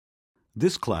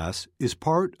This class is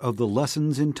part of the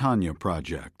Lessons in Tanya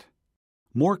project.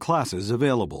 More classes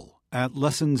available at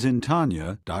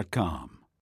lessonsintanya.com.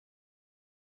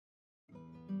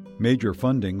 Major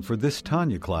funding for this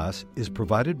Tanya class is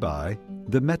provided by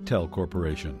the Mettel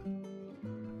Corporation.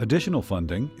 Additional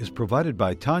funding is provided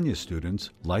by Tanya students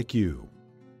like you.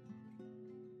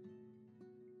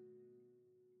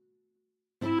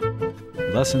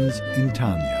 Lessons in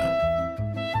Tanya.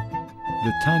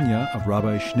 The Tanya of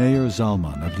Rabbi Schneur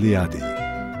Zalman of Liadi,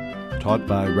 taught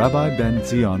by Rabbi Ben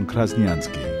Zion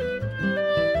Krasniansky.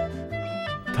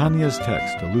 Tanya's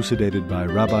text elucidated by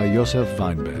Rabbi Yosef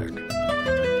Weinberg.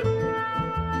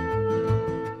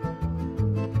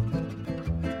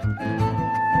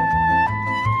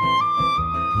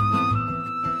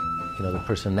 The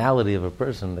personality of a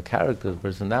person, the character of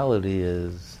personality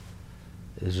is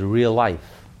real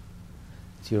life.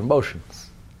 It's your emotions.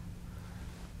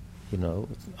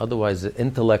 Otherwise the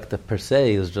intellect per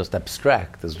se is just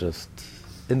abstract, is just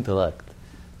intellect.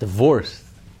 Divorced.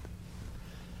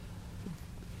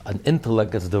 An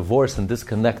intellect that's divorced and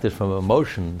disconnected from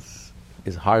emotions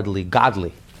is hardly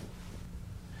godly.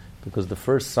 Because the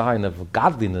first sign of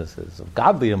godliness of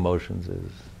godly emotions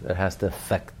is it has to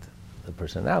affect the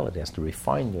personality, it has to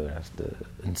refine you, it has to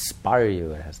inspire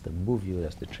you, it has to move you, it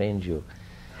has to change you.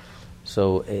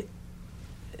 So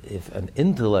if an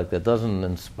intellect that doesn't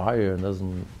inspire and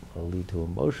doesn't lead to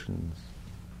emotions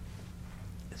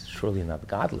is surely not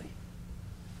godly.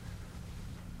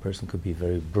 A person could be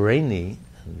very brainy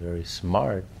and very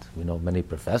smart. We know many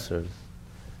professors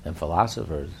and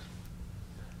philosophers,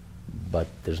 but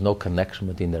there's no connection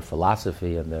between their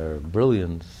philosophy and their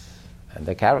brilliance and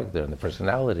their character and their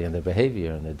personality and their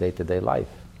behavior and their day-to-day life.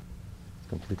 It's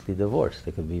completely divorced.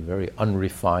 They could be very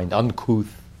unrefined,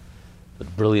 uncouth,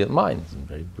 but brilliant minds and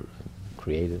very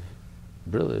creative,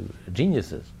 brilliant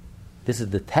geniuses. This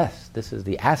is the test. This is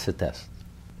the acid test.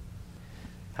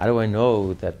 How do I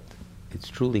know that it's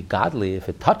truly godly if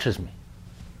it touches me?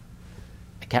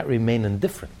 I can't remain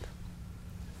indifferent.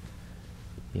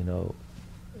 There's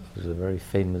a very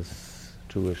famous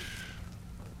Jewish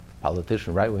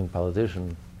politician, right-wing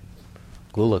politician,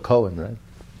 Gula Cohen, right?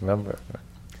 Remember? Right?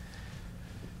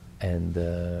 And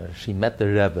she met the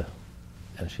Rebbe.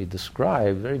 And she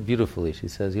described very beautifully, she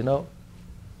says,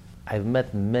 I've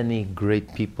met many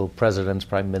great people, presidents,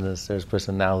 prime ministers,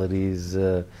 personalities,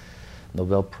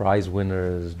 Nobel Prize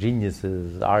winners,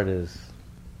 geniuses, artists.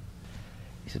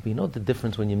 He said, but you know the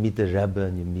difference when you meet the Rebbe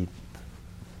and you meet...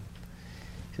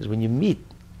 He says, when you meet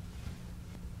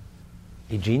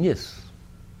a genius,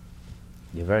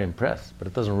 you're very impressed, but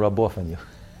it doesn't rub off on you.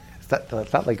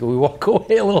 It's not like we walk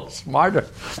away a little smarter,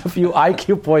 a few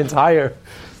IQ points higher.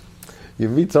 You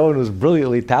meet someone who's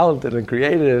brilliantly talented and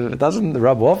creative, and it doesn't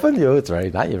rub off on you, you're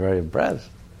very impressed.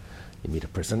 You meet a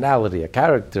personality, a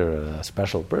character, a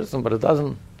special person, but it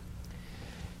doesn't.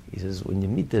 He says, when you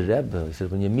meet the Rebbe, he says,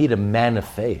 when you meet a man of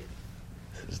faith,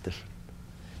 this is different.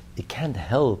 You can't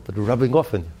help but rubbing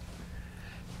off on you.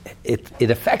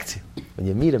 It affects you. When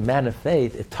you meet a man of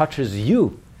faith, it touches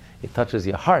you. It touches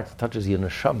your heart. It touches your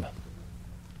neshama.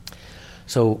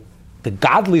 So, the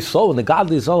godly soul, when the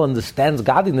godly soul understands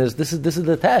godliness, this is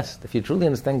the test. If you truly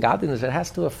understand godliness, it has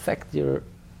to affect your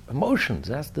emotions.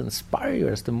 It has to inspire you.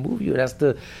 It has to move you. It has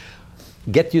to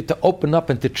get you to open up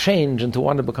and to change and to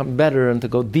want to become better and to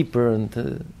go deeper and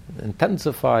to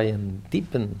intensify and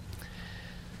deepen.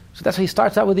 So that's why he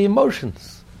starts out with the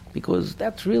emotions, because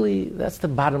that's the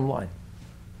bottom line.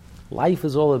 Life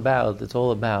is all about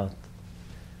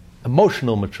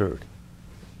emotional maturity.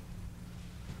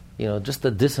 Just a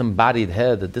disembodied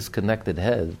head, a disconnected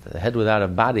head, a head without a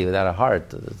body, without a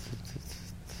heart.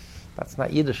 That's not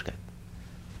Yiddishkeit.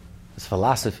 It's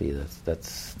philosophy.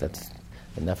 That's the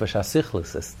nefesh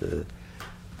hasichlis.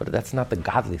 But that's not the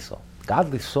godly soul.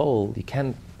 Godly soul, you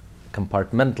can't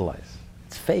compartmentalize.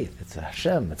 It's faith. It's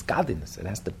Hashem. It's godliness. It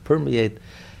has to permeate,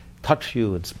 touch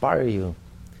you, inspire you,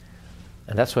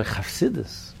 and that's why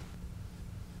Chassidus,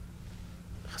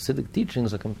 Chassidic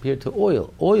teachings are compared to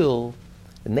oil. Oil.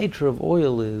 The nature of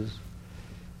oil is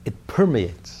it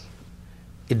permeates,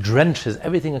 it drenches,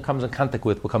 everything it comes in contact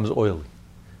with becomes oily.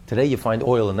 Today you find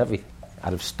oil in everything.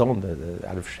 Out of stone,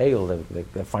 out of shale,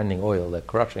 they're finding oil, they're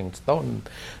crushing stone.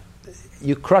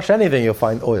 You crush anything, you'll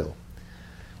find oil.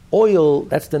 Oil,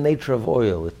 that's the nature of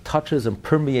oil. It touches and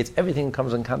permeates everything it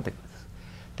comes in contact with.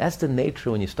 That's the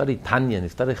nature when you study Tanya and you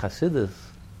study Chassidus.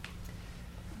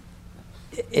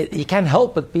 You can't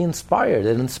help but be inspired.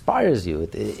 It inspires you.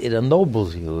 It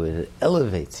ennobles you. It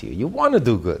elevates you. You want to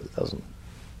do good. It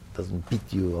doesn't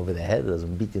beat you over the head. It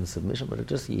doesn't beat you in submission.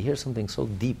 But you hear something so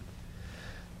deep,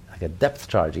 like a depth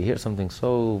charge. You hear something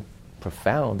so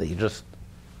profound that it just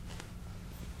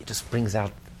brings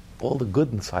out all the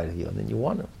good inside of you, and then you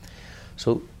want to.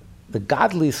 So the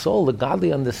godly soul, the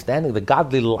godly understanding, the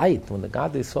godly light, when the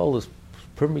godly soul is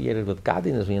permeated with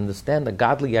godliness, we understand the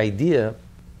godly idea,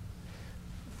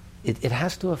 it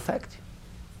has to affect you.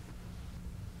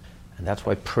 And that's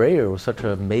why prayer was such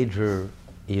a major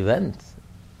event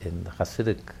in the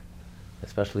Hasidic,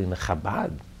 especially in the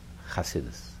Chabad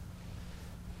Hasidus.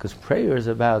 Because prayer is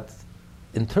about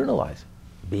internalizing,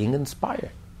 being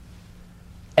inspired.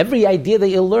 Every idea that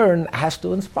you learn has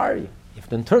to inspire you. You have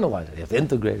to internalize it, you have to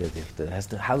integrate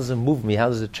it, how does it move me, how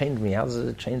does it change me, how does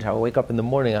it change how I wake up in the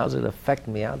morning, how does it affect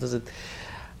me, how does it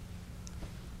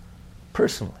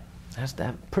personally, it has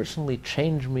to personally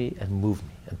change me and move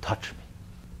me and touch me.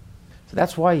 So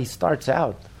that's why he starts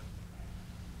out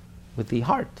with the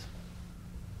heart,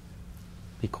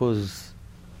 because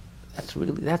that's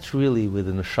really where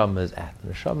the neshama is at.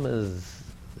 The neshama is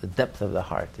the depth of the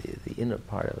heart, the inner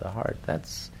part of the heart.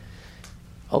 That's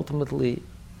ultimately,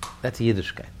 that's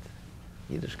Yiddishkeit.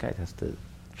 Yiddishkeit has to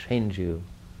change you,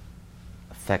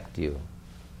 affect you,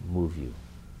 move you.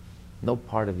 No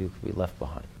part of you can be left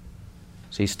behind.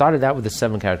 So he started out with the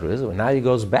 7 characteristics, and now he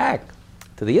goes back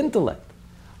to the intellect.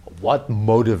 What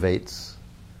motivates,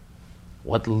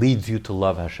 what leads you to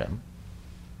love Hashem?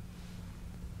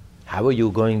 How are you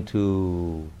going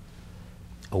to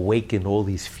awaken all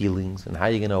these feelings, and how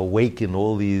are you going to awaken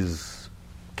all these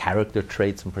character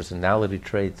traits and personality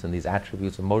traits and these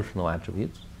attributes, emotional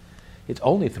attributes? It's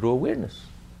only through awareness.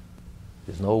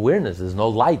 There's no awareness, there's no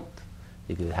light.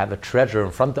 You can have a treasure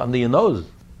under your nose,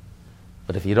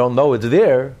 but if you don't know it's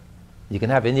there, you can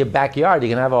have in your backyard, you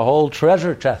can have a whole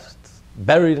treasure chest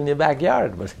buried in your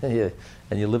backyard, but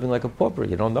and you're living like a pauper.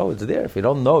 You don't know it's there. If you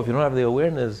don't have the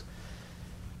awareness.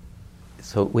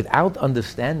 So without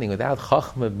understanding, without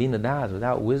chachma, bina das,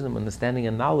 without wisdom, understanding,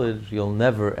 and knowledge, you'll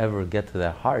never ever get to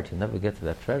that heart. You'll never get to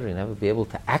that treasure. You'll never be able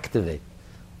to activate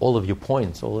all of your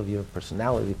points, all of your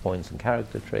personality points and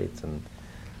character traits. And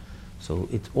so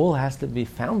it all has to be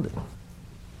founded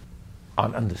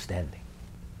on understanding.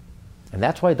 And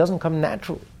that's why it doesn't come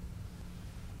naturally.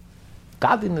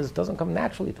 Godliness doesn't come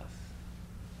naturally to us.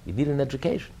 You need an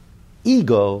education.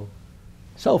 Ego,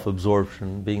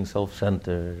 self-absorption, being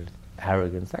self-centered,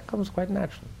 arrogance, that comes quite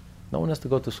naturally. No one has to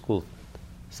go to school for it.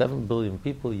 7 billion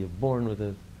people, you're born with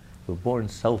it. You're born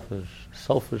selfish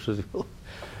as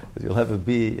you'll ever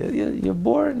be. You're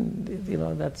born,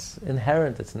 that's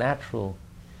inherent, it's natural.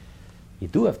 You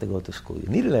do have to go to school. You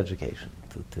need an education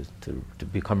to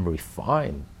become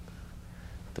refined,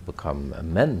 to become a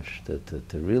mensch, to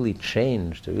really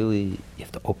change, you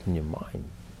have to open your mind,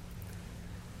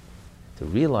 to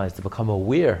realize, to become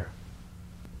aware.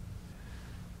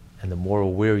 And the more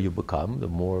aware you become, the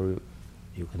more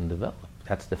you can develop.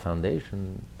 That's the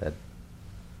foundation that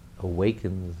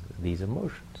awakens these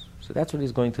emotions. So that's what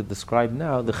he's going to describe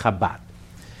now, the Chabad.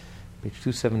 Page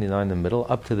 279 in the middle,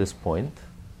 up to this point.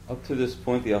 Up to this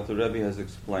point, the Alter Rebbe has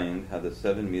explained how the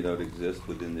 7 midot exist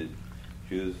within the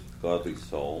Jew's godly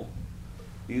soul.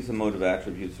 These emotive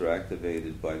attributes are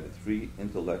activated by the 3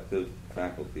 intellective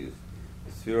faculties,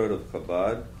 the Sefirot of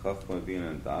Chabad, Chachma, Bina,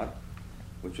 and Dat,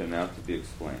 which are now to be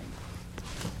explained.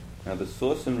 Now, the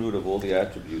source and root of all the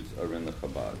attributes are in the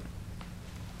Chabad.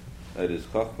 That is,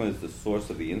 Chachma is the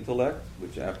source of the intellect,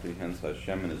 which apprehends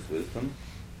Hashem and His wisdom,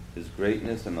 His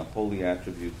greatness, and the holy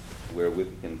attributes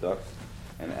wherewith He conducts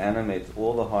and animates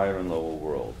all the higher and lower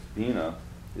worlds. Bina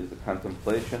is the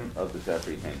contemplation of this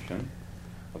apprehension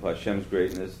of Hashem's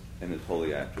greatness and His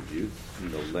holy attributes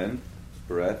in the length,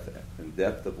 breadth, and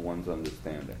depth of one's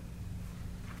understanding.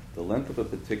 The length of a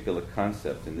particular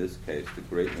concept, in this case the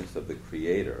greatness of the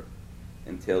Creator,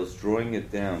 entails drawing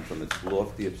it down from its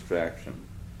lofty abstraction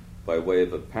by way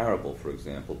of a parable, for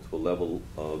example, to a level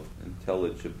of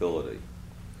intelligibility.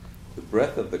 The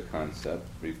breadth of the concept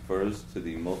refers to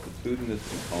the multitudinous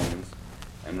components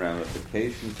and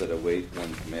ramifications that await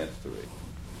one's mastery.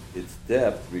 Its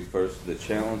depth refers to the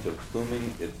challenge of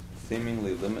pluming its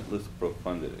seemingly limitless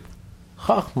profundity.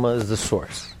 Chachma is the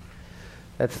source.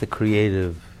 That's the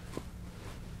creative,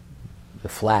 the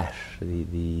flash,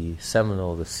 the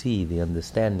seminal, the seed, the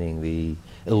understanding, the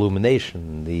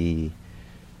illumination, the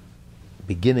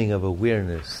beginning of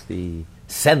awareness, the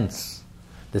sense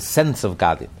of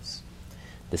godliness.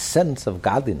 The sense of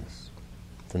godliness.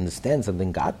 To understand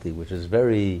something godly, which is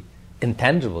very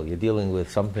intangible. You're dealing with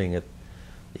something that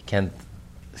you can't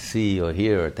see or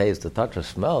hear or taste or touch or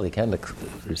smell. You can't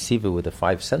receive it with the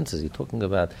 5 senses. You're talking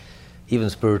about even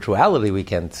spirituality we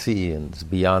can't see, and it's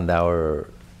beyond our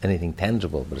anything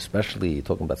tangible, but especially you're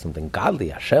talking about something godly,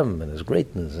 Hashem and His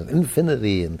greatness and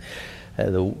infinity and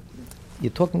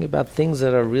you're talking about things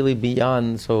that are really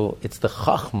beyond. So it's the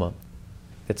chachma.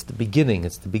 It's the beginning.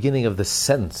 It's the beginning of the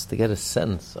sense, to get a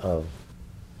sense of,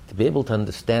 to be able to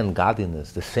understand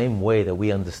godliness the same way that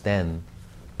we understand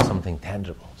something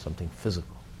tangible, something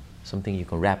physical, something you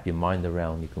can wrap your mind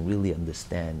around, you can really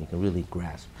understand, you can really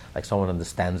grasp. Like someone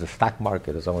understands a stock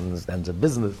market, or someone understands a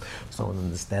business, or someone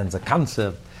understands a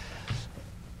concept.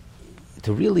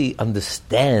 To really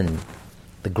understand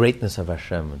the greatness of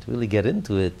Hashem, and to really get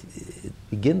into it, it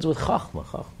begins with chachma.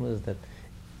 Chachma is that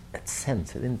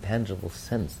sense, that intangible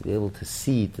sense, to be able to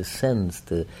see, to sense,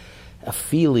 a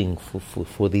feeling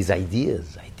for these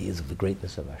ideas of the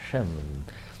greatness of Hashem.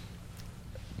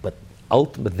 But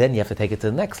then you have to take it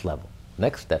to the next level.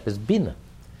 Next step is bina.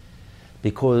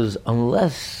 Because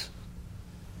unless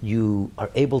you are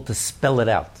able to spell it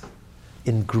out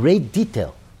in great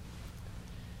detail,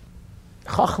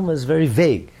 chachma is very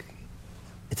vague.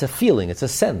 It's a feeling, it's a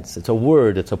sense, it's a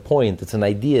word, it's a point, it's an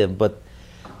idea, but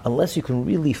unless you can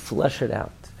really flesh it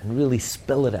out and really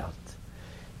spell it out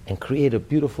and create a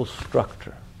beautiful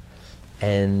structure,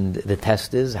 and the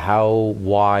test is how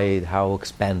wide, how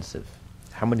expansive,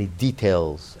 how many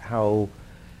details, how,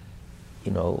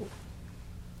 if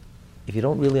you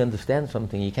don't really understand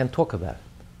something, you can't talk about it.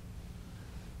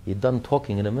 You're done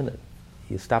talking in a minute.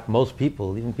 You stop most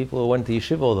people, even people who went to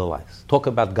yeshiva all their lives, talk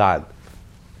about God.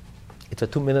 It's a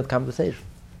 2-minute conversation.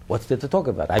 What's there to talk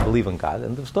about? I believe in God,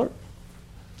 end of story.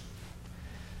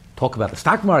 Talk about the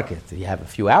stock market. You have a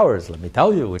few hours, let me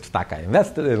tell you which stock I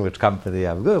invested in, which company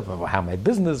I'm good, what my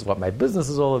business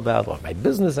is all about, what my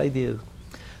business ideas.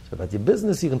 So about your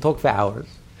business, you can talk for hours.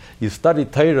 You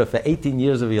studied Torah for 18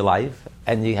 years of your life,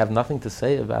 and you have nothing to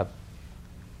say about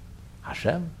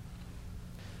Hashem.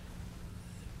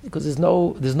 Because there's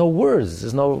no words,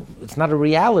 it's not a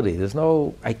reality,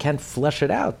 I can't flesh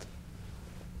it out.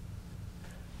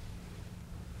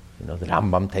 The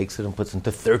Rambam takes it and puts it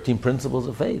into 13 principles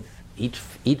of faith.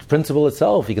 Each principle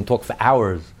itself, you can talk for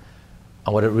hours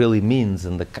on what it really means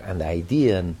and the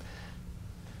idea. And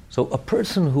so a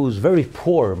person who's very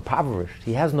poor, impoverished,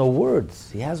 he has no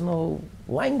words, he has no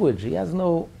language, he has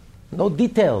no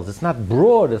details. It's not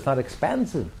broad, it's not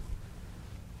expansive.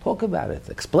 Talk about it,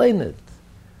 explain it.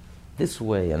 This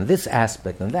way, and this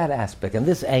aspect, and that aspect, and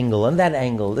this angle, and that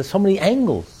angle. There's so many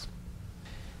angles.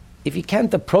 If you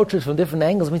can't approach it from different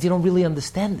angles, it means you don't really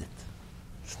understand it.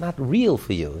 It's not real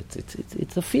for you.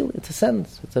 It's a feeling, it's a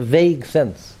sense, it's a vague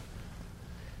sense.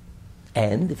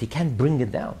 And if you can't bring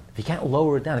it down, if you can't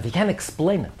lower it down, if you can't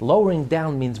explain it, lowering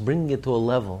down means bringing it to a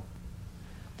level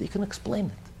that you can explain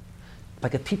it.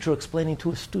 Like a teacher explaining to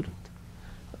a student,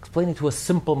 explaining to a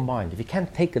simple mind. If you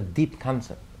can't take a deep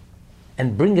concept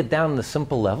and bring it down on a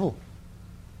simple level,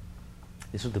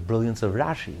 this is the brilliance of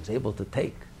Rashi. He was able to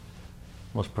take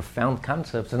most profound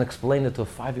concepts and explain it to a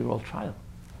 5-year-old child.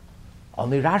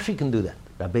 Only Rashi can do that.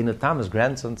 Rabbeinu Tam, his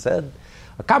grandson, said,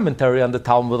 a commentary on the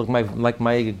Talmud like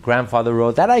my grandfather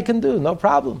wrote, that I can do, no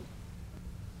problem.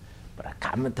 But a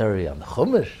commentary on the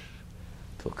Chumash,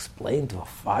 to explain to a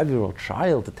 5-year-old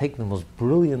child, to take the most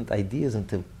brilliant ideas and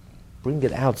to bring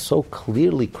it out so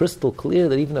clearly, crystal clear,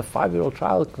 that even a 5-year-old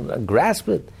child can grasp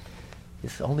it,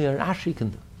 this only a Rashi can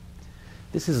do.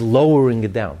 This is lowering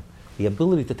it down. The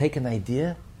ability to take an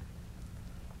idea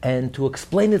and to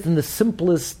explain it in the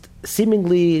simplest,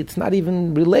 seemingly it's not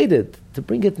even related, to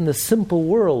bring it in the simple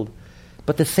world,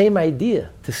 but the same idea,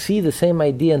 to see the same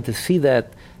idea and to see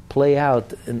that play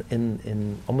out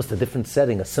in almost a different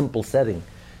setting, a simple setting.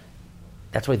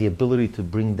 That's why the ability to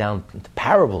bring down into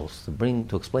parables,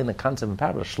 to explain the concept in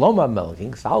parables. Shlomo HaMelech,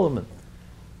 King Solomon,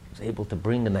 was able to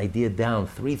bring an idea down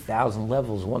 3,000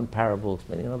 levels, one parable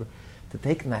explaining another. To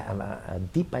take a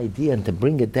deep idea and to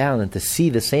bring it down and to see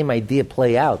the same idea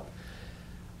play out.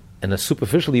 And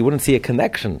superficially you wouldn't see a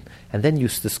connection. And then you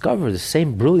discover the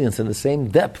same brilliance and the same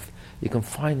depth you can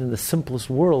find in the simplest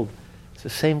world. It's the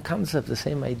same concept, the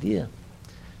same idea.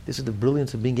 This is the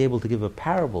brilliance of being able to give a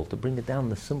parable, to bring it down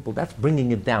the simple. That's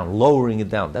bringing it down, lowering it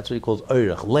down. That's what he calls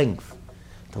oirach, length.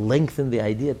 To lengthen the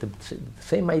idea, to the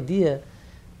same idea,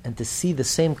 and to see the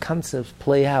same concepts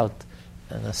play out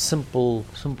on a simple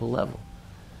level.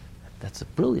 That's a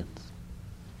brilliance.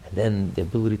 And then the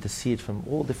ability to see it from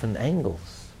all different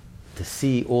angles, to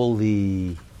see all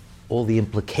the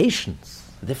implications,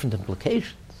 the different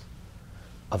implications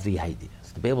of the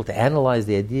ideas, to be able to analyze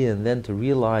the idea and then to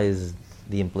realize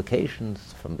the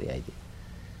implications from the idea.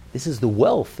 This is the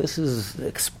wealth. This is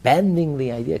expanding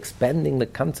the idea, expanding the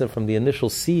concept from the initial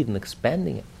seed and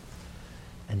expanding it.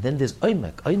 And then there's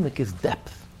oimek. Oimek is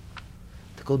depth.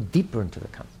 To go deeper into the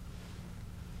concept.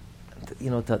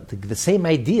 The same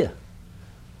idea.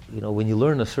 When you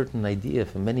learn a certain idea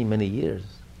for many, many years,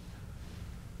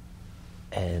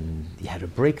 and you had a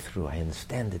breakthrough. I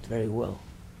understand it very well.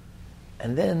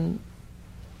 And then,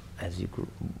 as you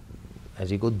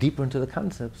go deeper into the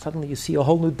concept, suddenly you see a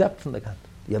whole new depth in the concept.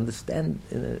 You understand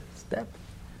in its depth.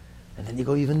 And then you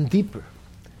go even deeper.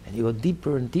 And you go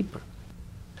deeper and deeper.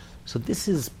 So this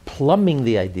is plumbing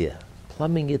the idea,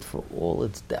 plumbing it for all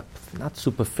its depth, not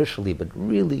superficially, but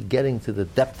really getting to the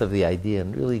depth of the idea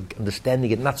and really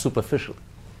understanding it, not superficially.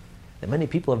 And many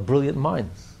people have brilliant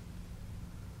minds.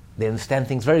 They understand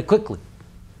things very quickly,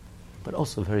 but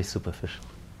also very superficially.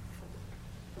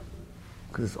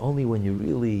 Because it's only when you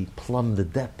really plumb the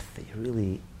depth that you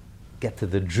really get to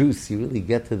the juice, you really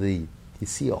get to you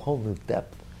see a whole new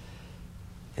depth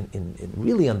in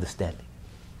really understanding.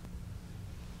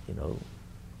 You know.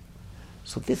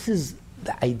 So this is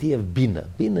the idea of Bina.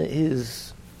 Bina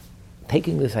is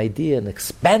taking this idea and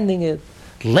expanding it,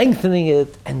 lengthening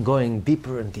it, and going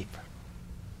deeper and deeper.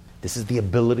 This is the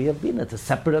ability of Bina. It's a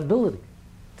separate ability.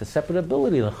 It's a separate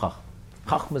ability in Chachma.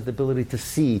 Chachma is the ability to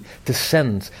see, to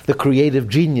sense, the creative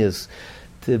genius,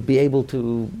 to be able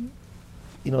to,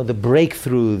 the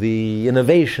breakthrough, the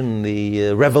innovation,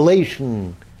 the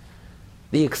revelation,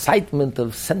 the excitement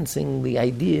of sensing the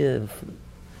idea, of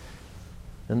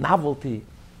the novelty.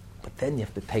 But then you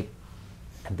have to take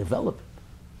and develop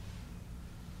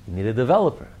it. You need a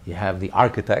developer. You have the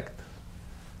architect,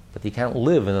 but you can't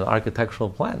live in an architectural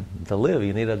plan. To live,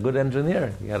 you need a good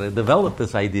engineer. You got to develop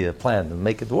this idea, plan, and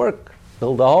make it work.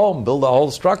 Build a home, build a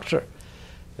whole structure.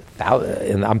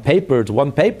 And on paper, it's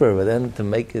one paper, but then to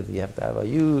make it, you have to have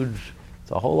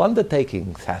it's a whole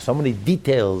undertaking. It has so many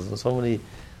details and so many.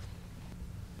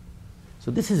 So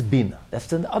this is Bina.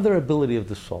 That's another ability of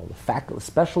the soul, a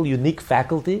special, unique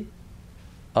faculty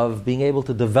of being able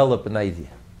to develop an idea,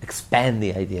 expand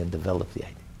the idea and develop the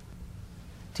idea.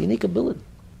 It's a unique ability.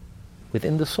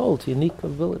 Within the soul, it's a unique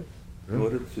ability. In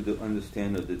order to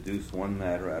understand or deduce one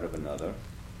matter out of another,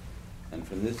 and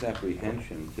from this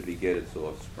apprehension to beget its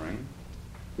offspring,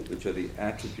 which are the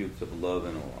attributes of love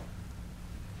and awe.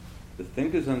 The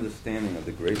thinker's understanding of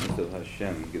the greatness of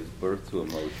Hashem gives birth to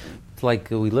emotion. It's like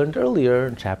we learned earlier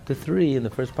in chapter 3, in the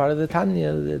first part of the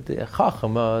Tanya, the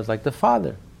Chachma is like the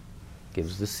father,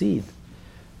 gives the seed.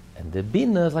 And the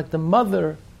Bina is like the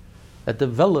mother that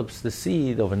develops the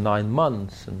seed over 9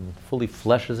 months and fully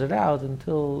fleshes it out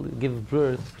until it gives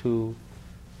birth to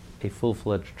a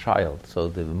full-fledged child. So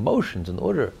the emotions, in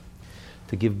order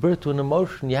to give birth to an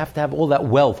emotion, you have to have all that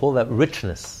wealth, all that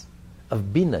richness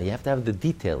of Bina. You have to have the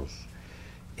details.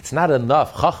 It's not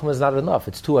enough. Chachma is not enough.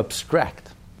 It's too abstract.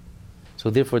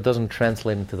 So therefore it doesn't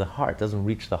translate into the heart, doesn't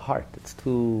reach the heart. It's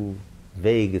too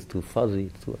vague, it's too fuzzy,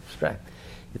 it's too abstract.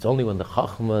 It's only when the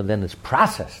Chachma then is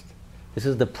processed. This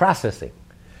is the processing.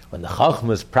 When the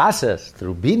Chachma is processed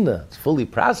through Bina, it's fully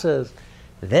processed,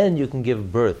 then you can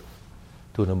give birth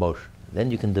to an emotion.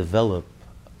 Then you can develop,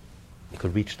 you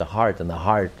could reach the heart, and the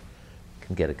heart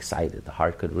can get excited. The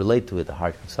heart could relate to it. The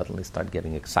heart can suddenly start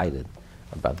getting excited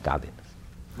about godliness.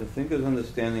 The thinker's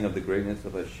understanding of the greatness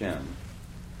of Hashem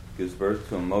gives birth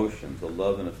to emotions, a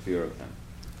love and a fear of Him,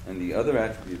 and the other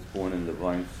attributes born in the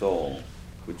divine soul,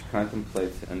 which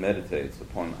contemplates and meditates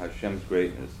upon Hashem's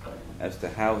greatness as to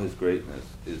how His greatness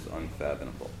is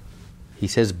unfathomable. He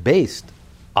says, based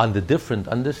on the different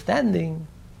understanding,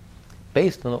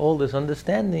 based on all this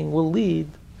understanding, will lead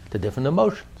to different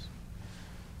emotions.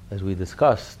 As we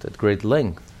discussed at great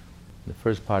length in the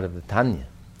first part of the Tanya,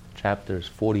 chapters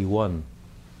 41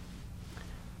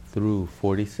 through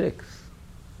 46,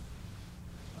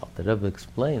 the Rebbe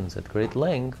explains at great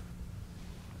length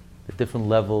the different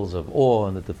levels of awe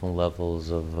and the different levels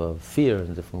of fear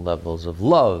and different levels of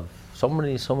love, so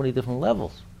many different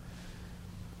levels.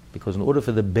 Because in order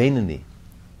for the Beinoni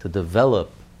to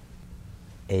develop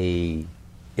a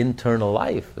internal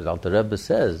life, as Alter Rebbe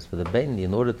says, for the Beinoni,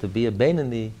 in order to be a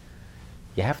Beinoni,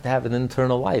 you have to have an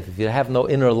internal life. If you have no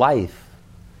inner life,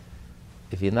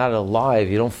 if you're not alive,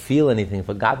 you don't feel anything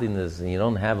for godliness, and you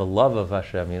don't have a love of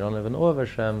Hashem, you don't have an awe of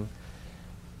Hashem,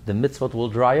 the mitzvot will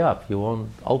dry up. You won't,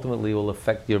 ultimately will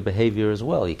affect your behavior as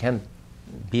well. You can't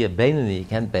be a Beinoni, you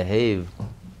can't behave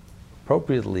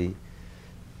appropriately,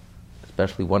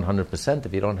 especially 100%,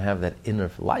 if you don't have that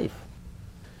inner life.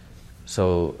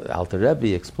 So Alter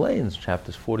Rebbe explains,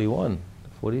 chapters 41,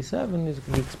 47,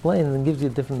 he explains and gives you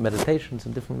different meditations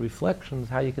and different reflections,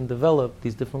 how you can develop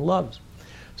these different loves.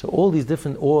 So all these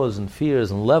different awes and fears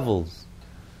and levels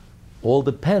all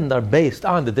are based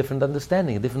on the different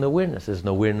understanding, a different awareness. There's an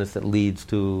awareness that leads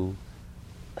to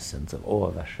a sense of awe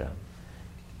of Hashem.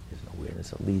 There's an awareness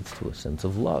that leads to a sense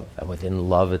of love. And within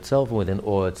love itself and within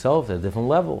awe itself, there are different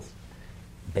levels.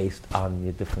 based on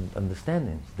your different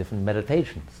understandings, different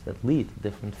meditations that lead to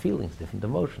different feelings, different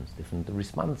emotions, different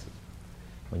responses.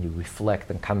 When you reflect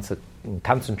and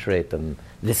concentrate on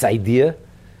this idea,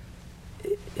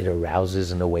 it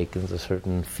arouses and awakens a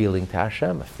certain feeling to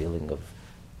Hashem, a feeling of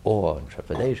awe and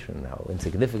trepidation, how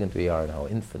insignificant we are and how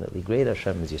infinitely great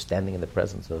Hashem is. You're standing in the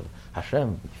presence of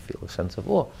Hashem, you feel a sense of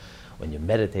awe. When you're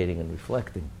meditating and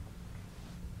reflecting,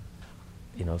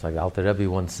 it's like Alter Rebbe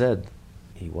once said,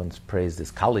 he once praised his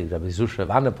colleague, Rabbi Zusha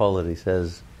of Annapolis. He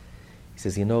says,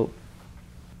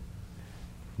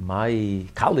 my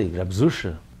colleague, Rabbi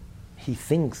Zusha, he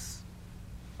thinks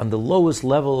on the lowest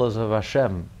levels of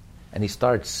Hashem, and he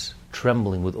starts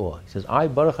trembling with awe. He says, I,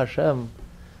 Baruch Hashem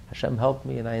helped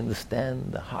me, and I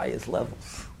understand the highest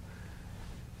levels.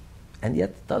 And yet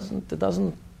it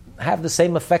doesn't have the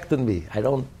same effect on me.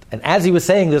 And as he was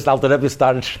saying this, Alter Rebbe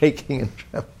started shaking and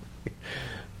trembling.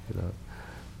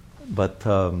 But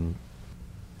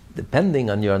depending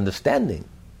on your understanding,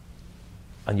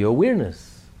 on your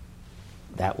awareness,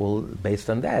 based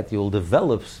on that, you'll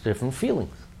develop different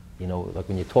feelings. Like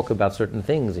when you talk about certain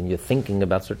things and you're thinking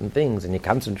about certain things and you're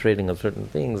concentrating on certain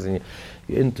things and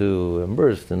you're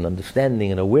immersed in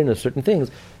understanding and awareness of certain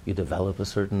things, you develop a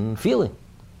certain feeling.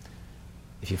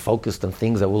 If you're focused on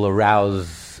things that will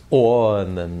arouse awe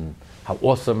and then how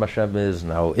awesome Hashem is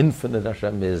and how infinite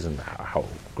Hashem is and how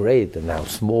great and how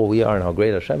small we are and how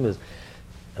great Hashem is,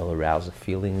 it'll arouse a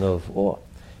feeling of awe.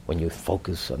 When you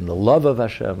focus on the love of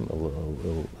Hashem,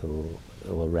 it'll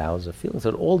arouse a feeling.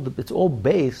 So it's all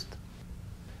based,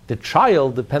 the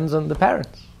child depends on the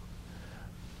parents.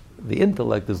 The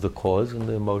intellect is the cause and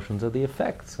the emotions are the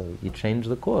effect. So you change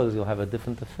the cause, you'll have a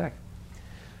different effect.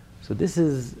 So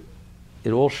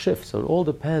it all shifts. So it all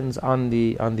depends on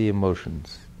the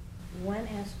emotions. One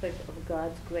aspect of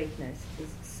God's greatness is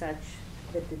such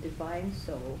that the divine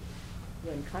soul,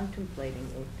 when contemplating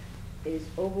it, is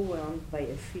overwhelmed by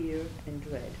a fear and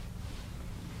dread.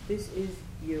 This is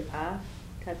yirah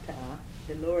tata,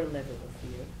 the lower level of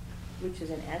fear, which is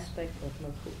an aspect of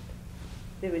Malchut.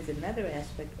 There is another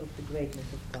aspect of the greatness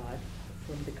of God,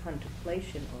 from the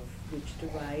contemplation of which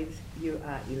derives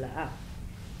yirah ila'ah,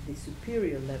 the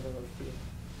superior level of fear,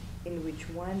 in which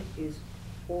one is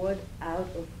awed out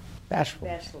of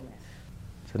bashfulness.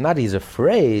 So not he's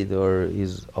afraid or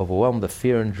he's overwhelmed with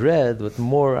fear and dread, but it's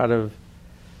more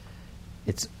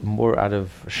out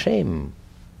of shame.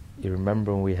 You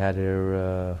remember when we had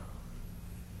the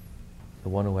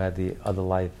one who had the other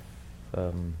life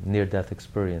near-death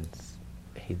experience.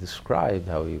 He described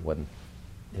how he went,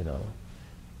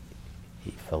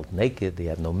 he felt naked, he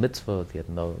had no mitzvah, he had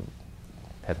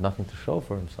nothing to show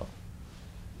for himself.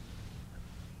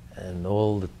 And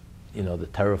all the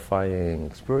terrifying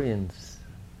experience,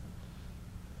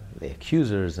 the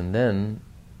accusers, and then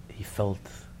he felt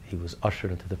he was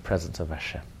ushered into the presence of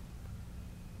Hashem.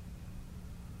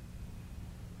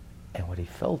 And what he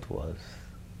felt was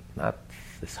not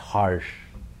this harsh,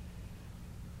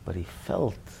 but he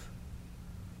felt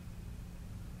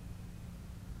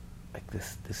like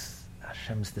this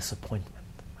Hashem's disappointment.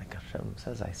 Like Hashem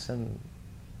says, I send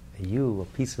you, a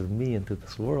piece of me, into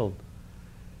this world,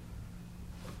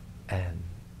 and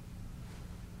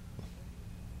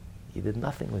you did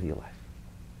nothing with your life.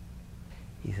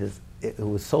 He says, it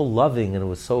was so loving and it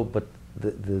was so, but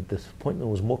the disappointment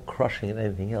was more crushing than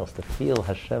anything else. To feel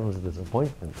Hashem's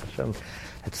disappointment. Hashem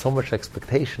had so much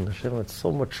expectation. Hashem had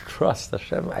so much trust.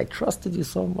 Hashem, I trusted you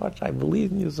so much. I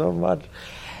believed in you so much.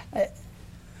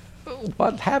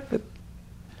 What happened?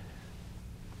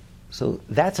 So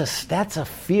that's a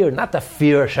fear. Not the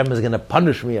fear Hashem is going to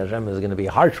punish me. Hashem is going to be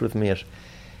harsh with me.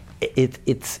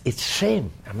 It's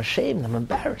shame. I'm ashamed. I'm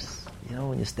embarrassed.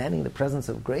 When you're standing in the presence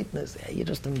of greatness, you're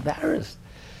just embarrassed.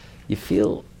 You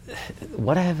feel,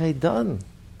 what have I done?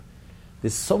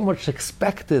 There's so much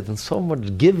expected and so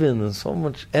much given and so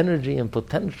much energy and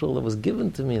potential that was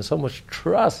given to me and so much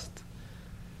trust.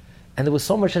 And there was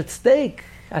so much at stake.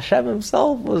 Hashem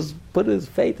himself was put his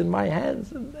fate in my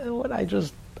hands. And what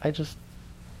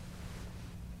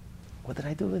what did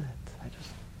I do with it?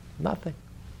 Nothing.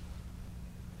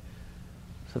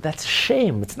 So that's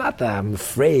shame. It's not that I'm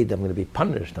afraid I'm going to be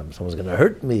punished, someone's going to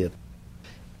hurt me.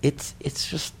 It's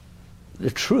just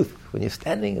the truth. When you're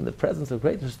standing in the presence of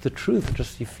greatness, the truth.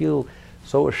 Just you feel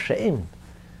so ashamed.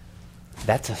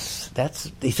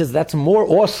 He says that's more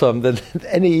awesome than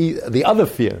the other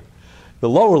fear, the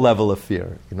lower level of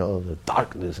fear. The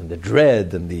darkness and the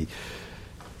dread and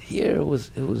here it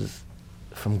was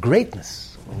from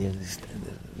greatness. When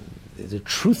the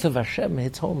truth of Hashem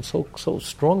hits home so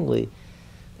strongly.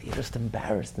 You're just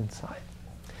embarrassed inside.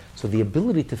 So the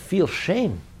ability to feel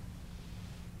shame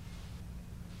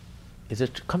is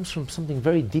it comes from something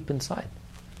very deep inside.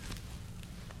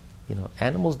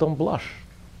 Animals don't blush.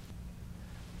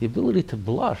 The ability to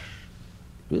blush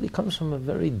really comes from a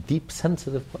very deep,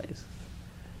 sensitive place.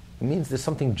 It means there's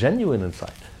something genuine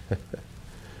inside.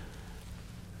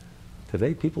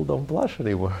 Today, people don't blush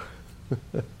anymore.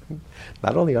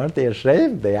 Not only aren't they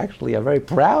ashamed, they actually are very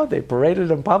proud. They parade it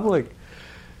in public.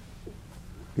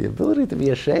 The ability to be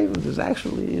ashamed is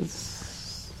actually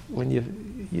when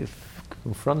you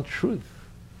confront truth.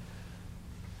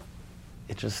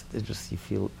 It just you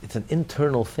feel it's an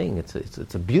internal thing.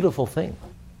 It's a beautiful thing.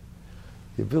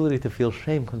 The ability to feel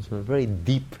shame comes from a very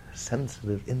deep,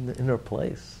 sensitive, inner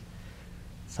place.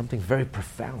 Something very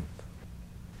profound.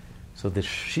 So the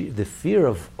fear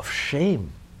of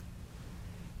shame,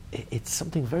 it's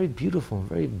something very beautiful and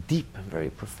very deep and very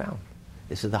profound.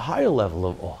 This is the higher level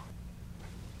of awe.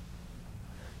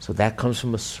 So that comes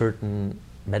from a certain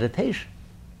meditation.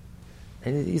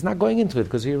 And he's not going into it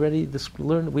because we already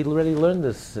learned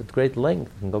this at great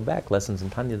length. You can go back,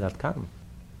 lessonsintanya.com,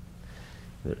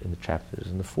 in the chapters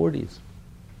in the 40s.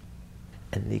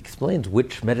 And he explains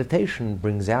which meditation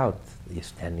brings out you're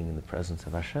standing in the presence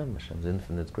of Hashem, Hashem's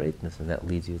infinite greatness, and that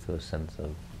leads you to a sense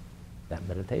of, that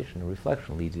meditation, a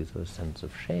reflection, leads you to a sense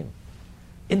of shame,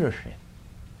 inner shame.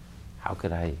 How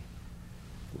could I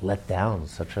let down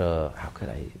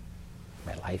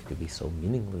my life could be so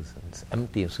meaningless and it's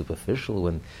empty and superficial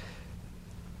when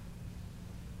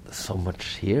there's so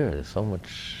much here, there's so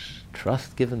much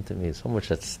trust given to me, so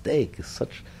much at stake,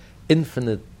 such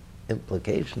infinite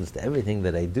implications to everything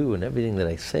that I do and everything that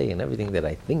I say and everything that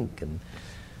I think, and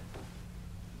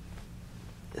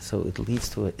so it leads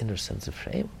to an inner sense of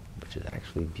shame, which is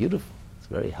actually beautiful. It's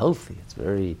very healthy.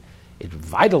 It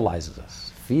vitalizes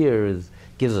us. Fear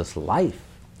gives us life.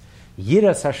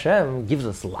 Yiras Hashem gives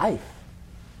us life.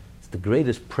 It's the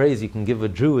greatest praise you can give a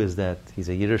Jew is that he's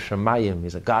a Yiras Shamayim,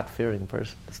 he's a God-fearing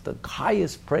person. It's the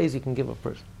highest praise you can give a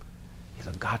person. He's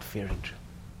a God-fearing Jew.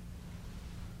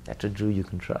 That's a Jew you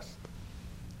can trust.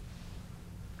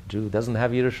 A Jew who doesn't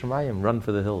have Yiras Shamayim, run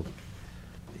for the hills.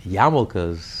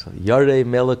 Yamalkas, Yarei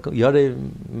Melaka,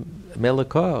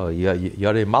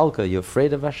 Yarei Malka, you're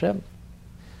afraid of Hashem.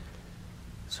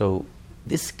 So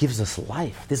this gives us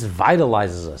life. This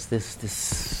vitalizes us.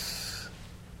 This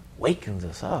wakens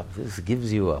us up. This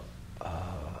gives you a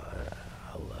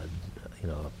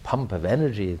pump of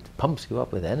energy. It pumps you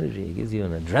up with energy. It gives you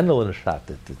an adrenaline shot.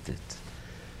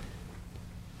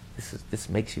 This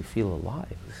makes you feel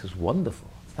alive. This is wonderful.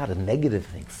 It's not a negative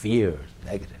thing. Fear is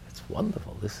negative. It's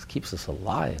wonderful. This keeps us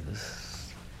alive.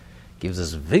 This gives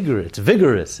us vigor. It's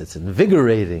vigorous. It's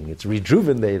invigorating. It's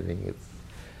rejuvenating. It's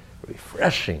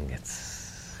refreshing. It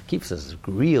keeps us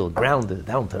real, grounded,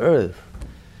 down to earth.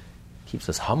 It keeps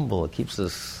us humble. It keeps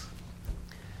us,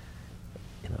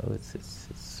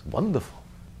 it's wonderful.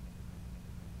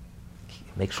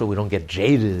 Make sure we don't get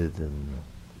jaded and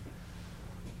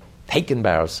taken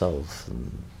by ourselves.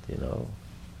 And,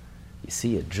 you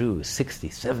see a Jew, 60,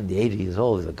 70, 80 years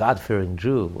old, he's a God-fearing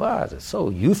Jew. Wow, they're so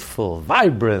youthful,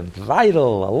 vibrant,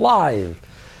 vital, alive.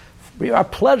 We are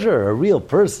pleasure, a real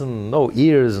person, no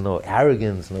ears, no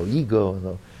arrogance, no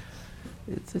ego.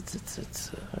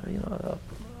 It's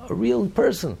a real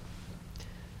person.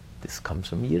 This comes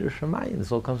from Yirah Shamayim.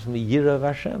 This all comes from the Yirah of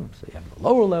Hashem. So you have the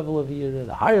lower level of Yirah,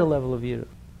 the higher level of Yirah.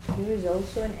 There is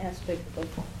also an aspect of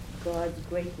God's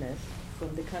greatness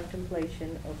from the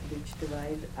contemplation of which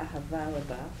derives Ahava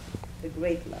Rabbah, the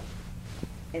great love.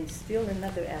 And still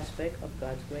another aspect of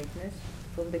God's greatness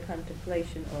from the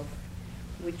contemplation of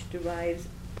which derives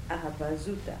Ahava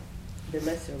Zuta, the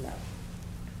lesser love.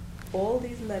 All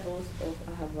these levels of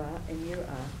Ahava and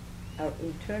Yirah are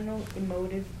internal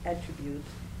emotive attributes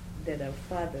that are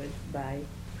fathered by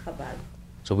Chabad.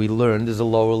 So we learned there's a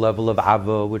lower level of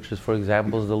Ava, which is, for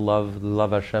example, is the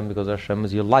love Hashem, because Hashem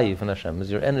is your life and Hashem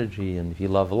is your energy. And if you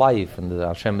love life and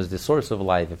Hashem is the source of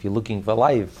life, if you're looking for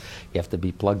life, you have to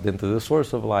be plugged into the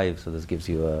source of life. So this gives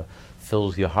you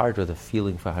fills your heart with a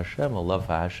feeling for Hashem, a love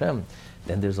for Hashem.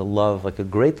 Then there's a love, like a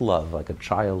great love, like a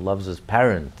child loves his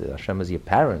parent. Hashem is your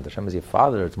parent. Hashem is your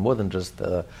father. It's more than just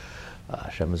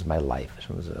Hashem is my life.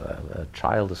 Hashem is a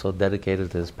child is so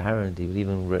dedicated to his parent, he would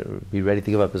even be ready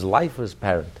to give up his life for his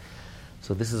parent.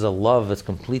 So this is a love that's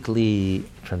completely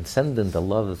transcendent, a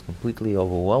love that's completely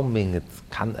overwhelming. It's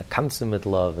a consummate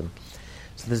love. And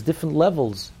so there's different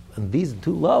levels, and these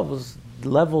two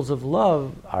levels of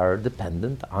love are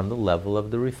dependent on the level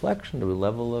of the reflection, the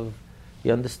level of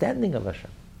the understanding of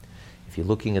Hashem. If you're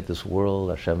looking at this world,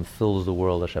 Hashem fills the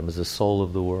world, Hashem is the soul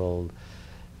of the world.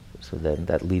 So then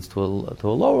that leads to a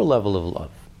lower level of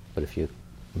love. But if you're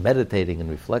meditating and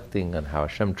reflecting on how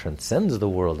Hashem transcends the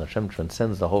world, Hashem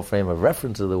transcends the whole frame of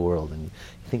reference of the world, and you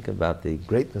think about the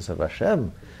greatness of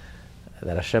Hashem,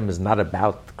 that Hashem is not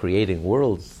about creating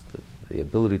worlds. The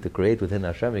ability to create within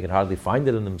Hashem, he can hardly find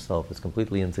it in himself. It's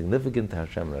completely insignificant to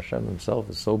Hashem, and Hashem himself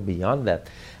is so beyond that.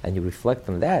 And you reflect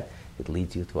on that, it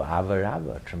leads you to Ahava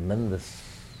Rabbah, tremendous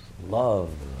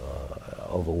love,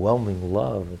 overwhelming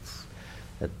love.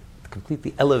 That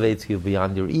completely elevates you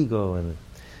beyond your ego, and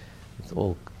it's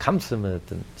all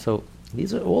consummate. And so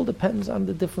these are all depends on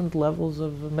the different levels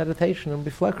of meditation and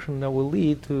reflection that will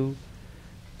lead to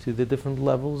the different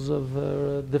levels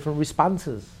of different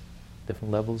responses,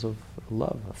 different levels of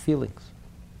love, of feelings.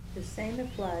 The same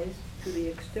applies to the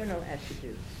external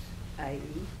attributes, i.e.,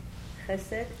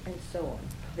 chesed and so on.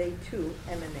 They too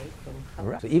emanate from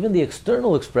Chava. Right. So even the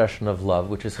external expression of love,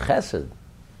 which is chesed,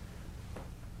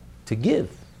 to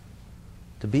give,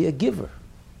 to be a giver.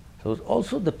 So it's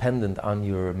also dependent on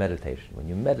your meditation. When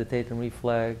you meditate and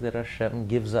reflect, that Hashem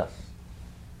gives us.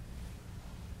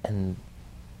 And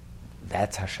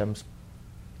that's Hashem's,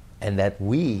 and that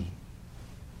we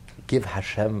give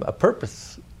Hashem a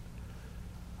purpose.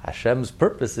 Hashem's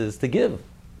purpose is to give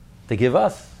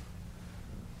us.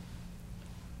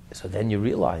 So then you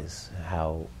realize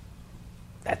how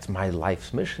that's my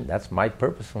life's mission, that's my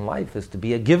purpose in life, is to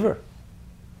be a giver.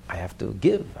 I have to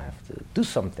give, I have to do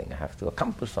something, I have to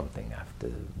accomplish something, I have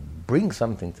to bring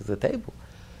something to the table.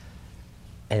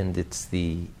 And it's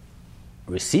the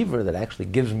receiver that actually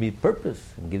gives me purpose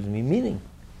and gives me meaning.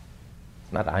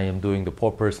 It's not I am doing the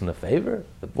poor person a favor.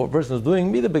 The poor person is doing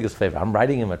me the biggest favor. I'm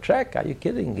writing him a check. Are you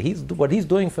kidding? What he's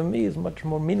doing for me is much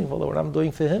more meaningful than what I'm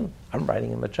doing for him. I'm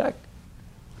writing him a check.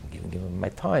 I'm giving him my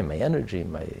time, my energy,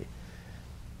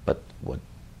 But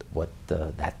what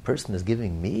that person is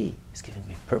giving me is giving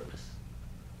me purpose.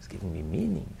 It's giving me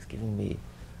meaning. It's giving me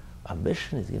a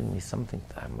mission. It's giving me something.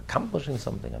 I'm accomplishing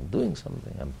something. I'm doing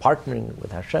something. I'm partnering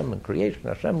with Hashem and creation.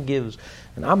 Hashem gives,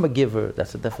 and I'm a giver.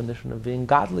 That's the definition of being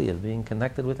godly, of being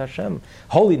connected with Hashem.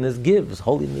 Holiness gives.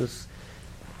 Holiness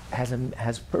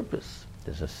has purpose.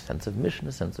 There's a sense of mission,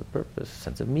 a sense of purpose, a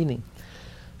sense of meaning.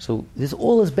 So this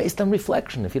all is based on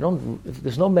reflection. If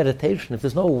there's no meditation, if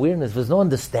there's no awareness, if there's no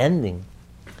understanding,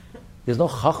 there's no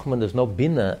chachma, there's no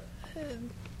bina,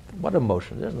 what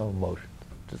emotion? There's no emotion.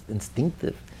 Just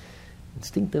instinctive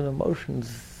emotions.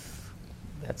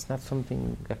 That's not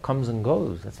something that comes and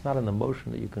goes. That's not an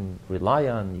emotion that you can rely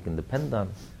on, you can depend on.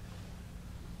 You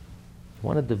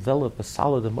want to develop a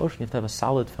solid emotion, you have to have a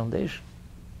solid foundation.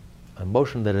 An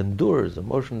emotion that endures, an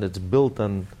emotion that's built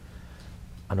on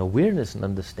awareness and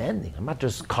understanding. I'm not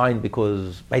just kind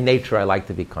because by nature I like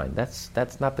to be kind.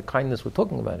 That's not the kindness we're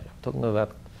talking about here. We're talking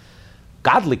about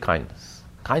godly kindness.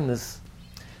 Kindness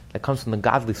that comes from the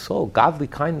godly soul. Godly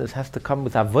kindness has to come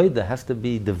with avodah, has to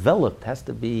be developed, has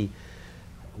to be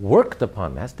worked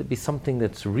upon, has to be something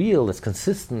that's real, that's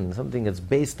consistent, something that's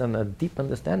based on a deep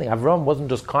understanding. Avram wasn't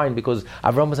just kind because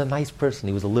Avram was a nice person.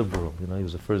 He was a liberal. He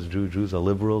was the first Jew. Jews are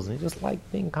liberals, and he just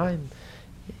liked being kind.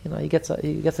 He gets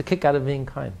a kick out of being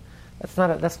kind. That's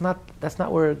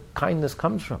not where kindness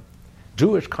comes from.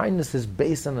 Jewish kindness is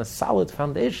based on a solid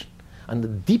foundation, on the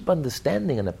deep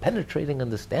understanding and a penetrating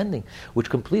understanding, which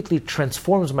completely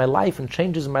transforms my life and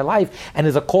changes my life, and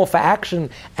is a call for action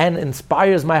and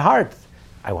inspires my heart.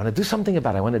 I want to do something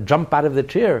about it. I want to jump out of the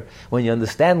chair. When you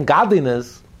understand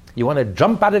godliness, you want to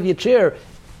jump out of your chair,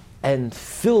 and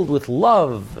filled with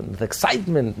love and with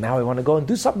excitement, now I want to go and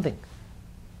do something.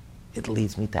 It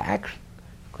leads me to action,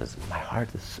 because my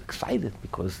heart is excited,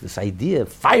 because this idea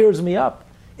fires me up.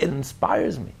 It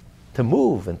inspires me to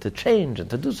move and to change and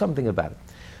to do something about it.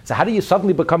 So how do you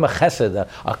suddenly become a chesed,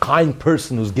 a kind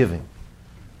person who's giving?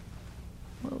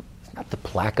 Well, it's not the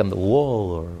plaque on the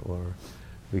wall or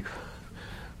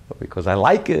because I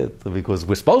like it, or because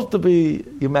we're supposed to be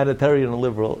humanitarian and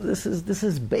liberal. This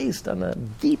is based on a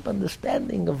deep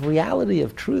understanding of reality,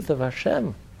 of truth, of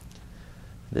Hashem.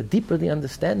 The deeper the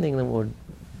understanding,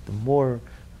 the more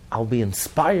I'll be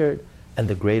inspired, and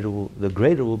the greater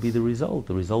will be the result,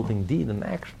 the resulting deed and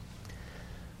action.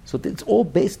 So it's all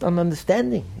based on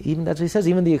understanding. Even as he says,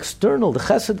 even the external, the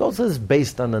chesed also is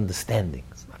based on understanding.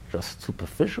 It's not just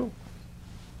superficial.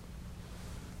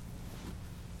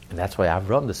 And that's why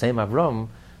Avram, the same Avram,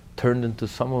 turned into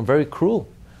someone very cruel.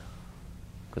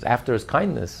 Because after his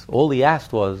kindness, all he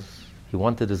asked was, he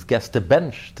wanted his guests to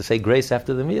bench, to say grace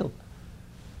after the meal.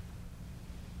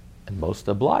 And most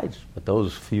obliged. But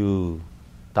those few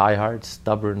diehard,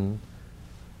 stubborn,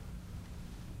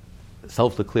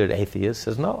 self-declared atheists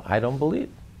says, no, I don't believe.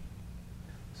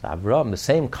 So Avram, the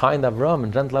same kind Avram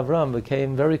and gentle Avram,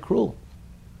 became very cruel.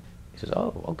 He says,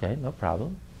 oh, okay, no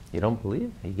problem. You don't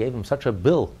believe? He gave him such a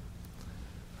bill.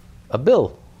 A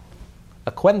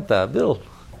cuenta, a bill. He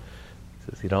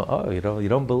says, you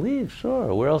don't believe?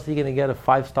 Sure. Where else are you going to get a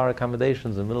 5-star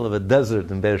accommodations in the middle of a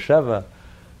desert in Beersheba?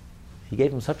 He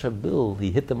gave him such a bill,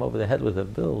 he hit them over the head with a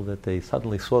bill that they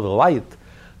suddenly saw the light,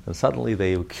 and suddenly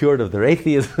they were cured of their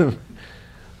atheism.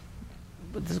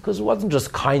 But this because it wasn't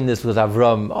just kindness with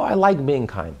Avram. I like being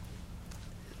kind.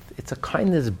 It's a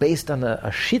kindness based on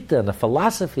a shita, and a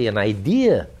philosophy, an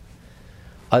idea,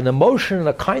 an emotion,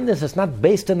 a kindness that's not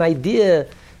based on idea.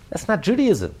 That's not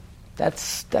Judaism.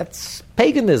 That's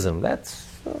paganism.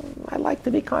 I like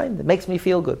to be kind. It makes me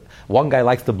feel good. One guy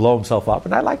likes to blow himself up,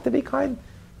 and I like to be kind.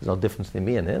 There's no difference between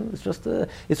me and him. It's just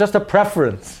a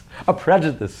preference, a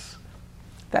prejudice.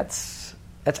 That's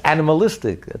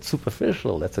animalistic. That's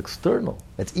superficial. That's external.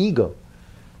 That's ego.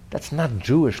 That's not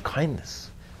Jewish kindness.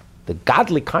 The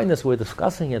godly kindness we're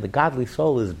discussing here, the godly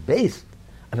soul, is based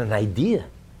on an idea,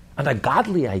 on a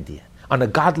godly idea, on a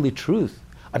godly truth,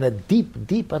 on a deep,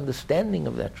 deep understanding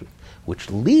of that truth, which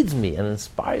leads me and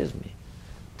inspires me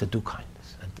to do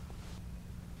kindness.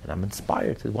 And I'm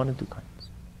inspired to want to do kindness.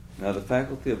 Now the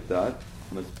faculty of Dat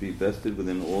must be vested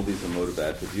within all these emotive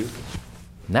attributes.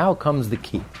 Now comes the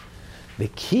key. The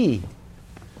key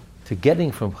to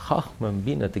getting from Chachma and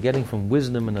Bina, to getting from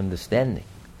wisdom and understanding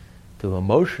to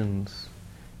emotions,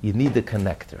 you need the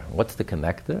connector. What's the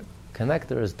connector?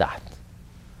 Connector is Dat.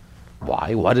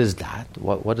 Why? What is Dat?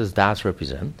 What does Das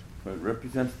represent? It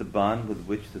represents the bond with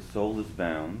which the soul is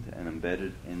bound and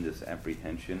embedded in this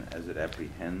apprehension as it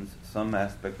apprehends some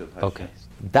aspect of Hashem. Okay.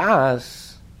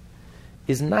 Das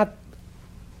is not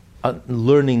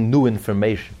learning new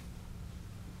information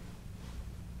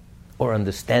or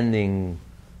understanding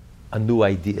a new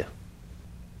idea.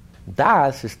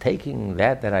 Das is taking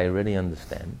that I already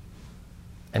understand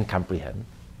and comprehend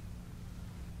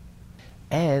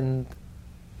and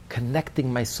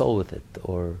connecting my soul with it,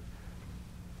 or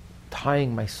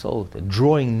tying my soul with it,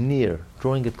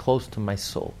 drawing it close to my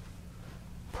soul,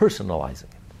 personalizing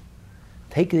it.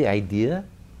 Take the idea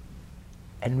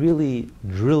and really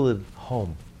drill it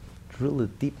home, drill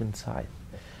it deep inside.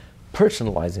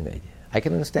 Personalizing the idea. I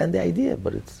can understand the idea,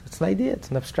 but it's an idea,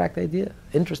 it's an abstract idea,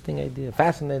 interesting idea,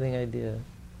 fascinating idea,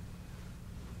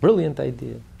 brilliant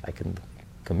idea. I can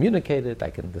communicate it, I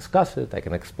can discuss it, I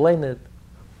can explain it,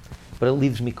 but it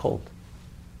leaves me cold.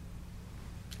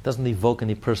 It doesn't evoke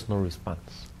any personal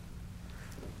response.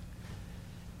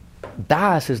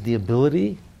 Das is the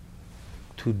ability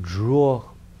to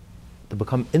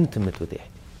become intimate with the idea.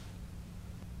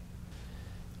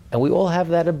 And we all have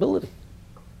that ability.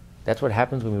 That's what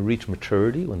happens when we reach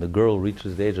maturity, when the girl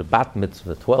reaches the age of bat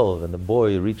mitzvah 12 and the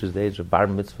boy reaches the age of bar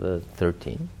mitzvah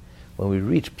 13. When we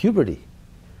reach puberty,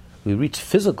 we reach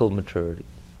physical maturity,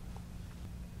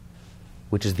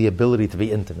 which is the ability to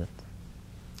be intimate,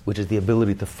 which is the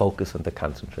ability to focus and to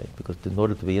concentrate. Because in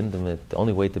order to be intimate, the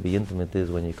only way to be intimate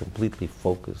is when you're completely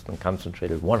focused and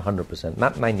concentrated 100%,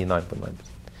 not 99.9%.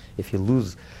 If you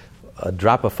lose a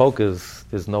drop of focus,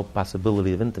 there's no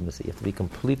possibility of intimacy. You have to be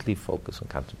completely focused and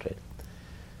concentrated.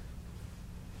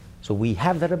 So we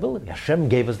have that ability. Hashem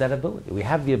gave us that ability. We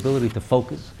have the ability to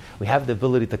focus. We have the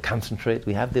ability to concentrate.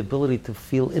 We have the ability to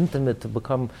feel intimate, to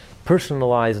become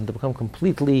personalized, and to become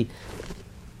completely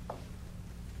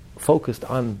focused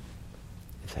on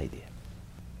this idea.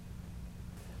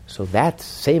 So that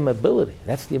same ability,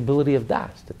 that's the ability of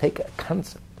Das, to take a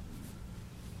concept,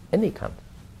 any concept.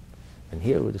 And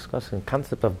here we're discussing the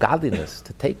concept of godliness,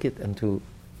 to take it and to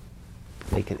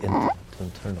make it intimate, to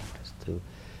internalize, to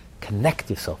connect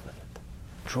yourself with it,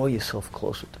 draw yourself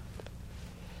closer to it.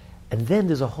 And then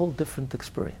there's a whole different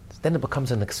experience. Then it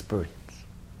becomes an experience.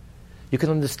 You can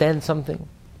understand something,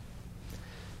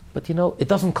 but it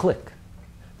doesn't click.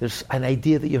 There's an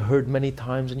idea that you heard many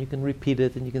times and you can repeat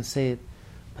it and you can say it,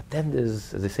 but then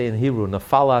there's, as they say in Hebrew,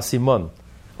 nafala simon,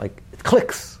 like it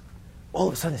clicks. All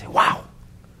of a sudden you say, wow,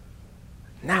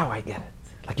 now I get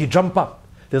it. Like you jump up.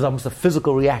 There's almost a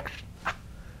physical reaction.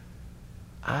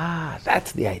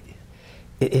 That's the idea.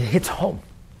 It hits home.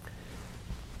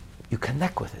 You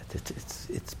connect with it.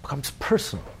 It becomes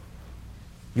personal.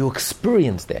 You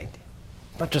experience the idea.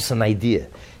 It's not just an idea.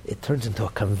 It turns into a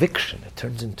conviction. It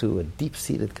turns into a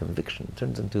deep-seated conviction. It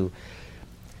turns into...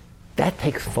 That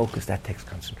takes focus. That takes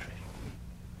concentration.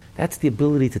 That's the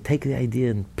ability to take the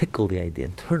idea and pickle the idea,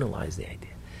 internalize the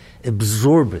idea,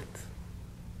 absorb it.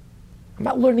 I'm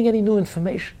not learning any new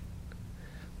information,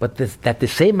 but that the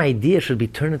same idea should be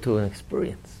turned into an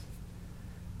experience.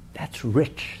 That's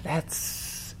rich.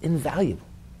 That's invaluable.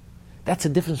 That's the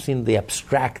difference between the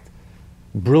abstract,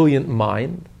 brilliant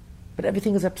mind, but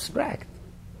everything is abstract.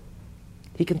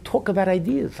 He can talk about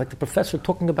ideas, like the professor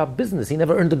talking about business. He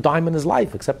never earned a dime in his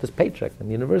life except his paycheck in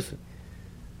the university.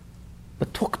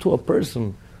 But talk to a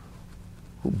person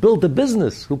who built a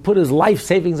business, who put his life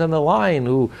savings on the line,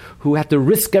 who had to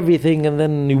risk everything and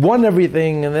then he won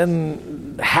everything, and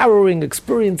then harrowing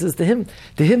experiences to him.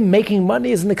 To him, making money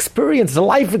is an experience, a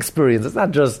life experience. It's not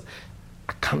just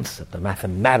a concept, a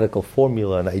mathematical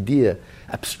formula, an idea,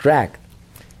 abstract.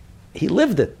 He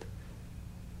lived it.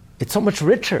 It's so much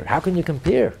richer. How can you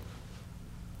compare?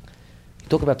 You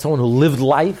talk about someone who lived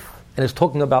life and is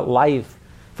talking about life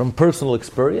from personal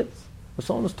experience, or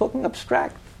someone who's talking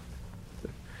abstract.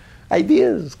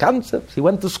 Ideas, concepts. He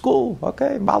went to school.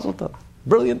 Okay, Mazel Tov.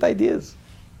 Brilliant ideas.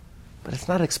 But it's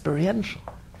not experiential.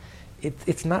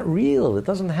 It's not real. It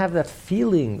doesn't have that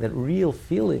feeling, that real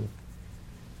feeling.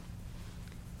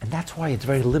 And that's why it's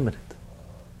very limited.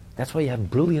 That's why you have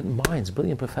brilliant minds,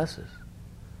 brilliant professors.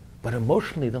 But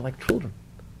emotionally, they're like children.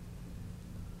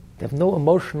 They have no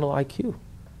emotional IQ.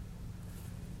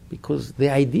 Because the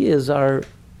ideas are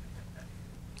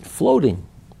floating.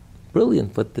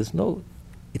 Brilliant, but it's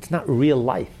not real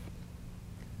life.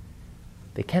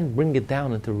 They can't bring it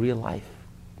down into real life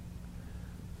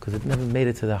because it never made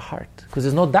it to their heart. Because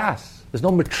there's no das, there's no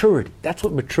maturity. That's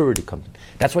what maturity comes in.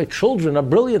 That's why children are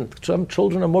brilliant. Some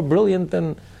children are more brilliant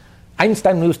than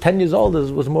Einstein, when he was 10 years old,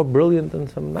 was more brilliant than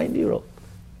some 90-year-old.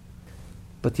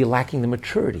 But you're lacking the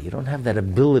maturity. You don't have that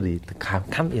ability to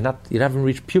you haven't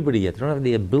reached puberty yet. You don't have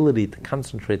the ability to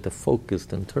concentrate, to focus,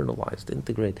 to internalize, to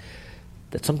integrate.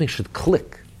 That something should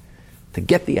click to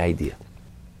get the idea.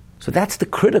 So that's the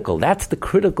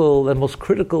most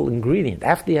critical ingredient.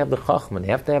 After you have the Chachma, you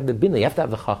have to have the Bina, you have to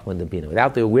have the Chachma and the Bina.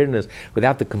 Without the awareness,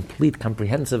 without the complete,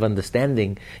 comprehensive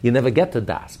understanding, you never get to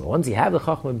Das. But once you have the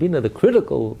Chachma and Bina, the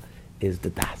critical is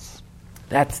the Das.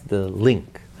 That's the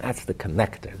link. That's the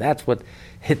connector. That's what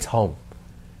hits home.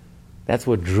 That's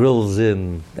what drills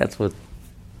in. That's what,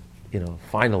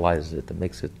 finalizes it and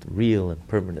makes it real and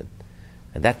permanent.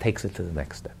 And that takes it to the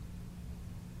next step.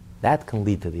 That can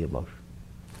lead to the emotion.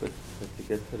 But to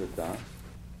get to the Das,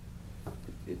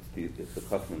 it's the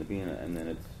Chachma and the Bina, and then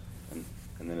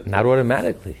it's not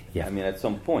automatically. Yeah. At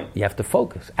some point you have to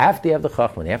focus. After you have the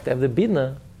Chachma, you have to have the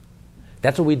Bina.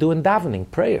 That's what we do in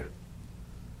davening, prayer.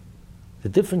 The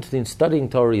difference between studying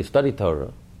Torah, you study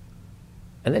Torah,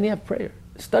 and then you have prayer.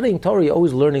 Studying Torah, you're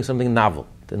always learning something novel.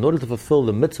 In order to fulfill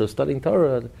the mitzvah of studying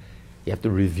Torah, you have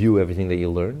to review everything that you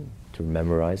learn, to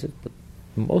memorize it, but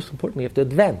most importantly, you have to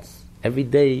advance. Every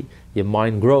day, your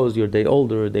mind grows, you're a day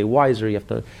older, a day wiser, you have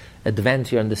to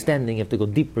advance your understanding, you have to go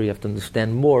deeper, you have to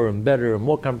understand more and better and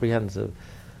more comprehensive.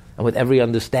 And with every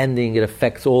understanding, it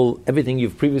affects everything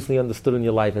you've previously understood in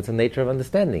your life. It's the nature of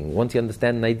understanding. Once you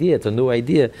understand an idea, it's a new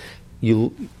idea,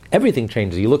 everything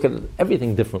changes. You look at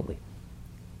everything differently.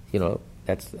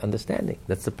 That's understanding.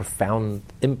 That's the profound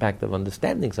impact of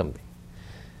understanding something.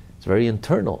 It's very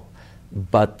internal.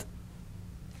 But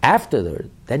after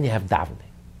then you have davening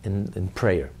in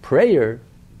prayer. Prayer,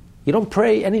 you don't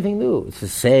pray anything new. It's the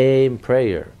same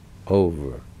prayer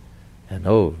over and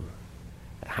over.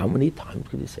 How many times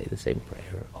could you say the same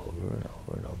prayer over and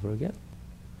over and over again?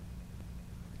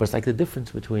 But it's like the difference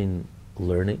between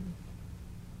learning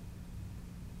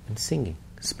and singing,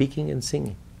 speaking and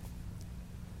singing.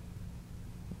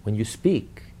 When you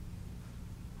speak,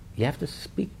 you have to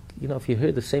speak. If you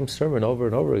hear the same sermon over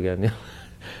and over again,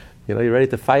 you're ready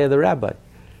to fire the rabbi.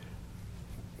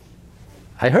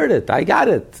 I heard it. I got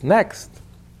it. Next.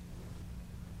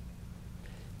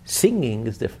 Singing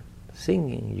is different.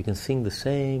 Singing, you can sing the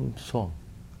same song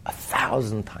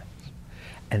 1,000 times.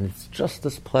 And it's just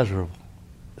as pleasurable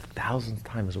the 1,000th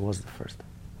time as it was the first time.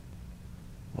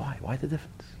 Why? Why the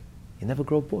difference? You never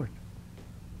grow bored.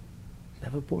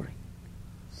 Never boring.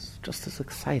 It's just as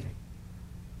exciting.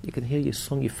 You can hear your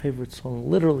favorite song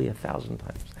literally 1,000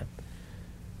 times.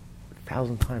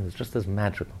 1,000 times is just as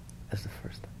magical as the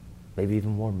first time. Maybe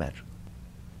even more magical.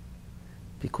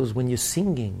 Because when you're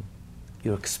singing,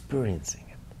 you're experiencing it.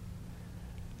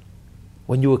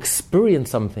 When you experience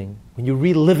something, when you're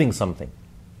reliving something,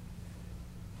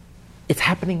 it's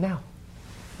happening now.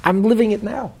 I'm living it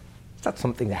now. It's not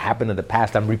something that happened in the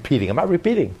past I'm repeating. I'm not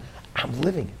repeating. I'm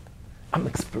living it. I'm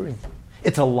experiencing it.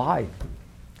 It's alive.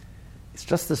 It's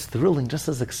just as thrilling, just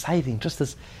as exciting, just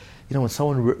as, when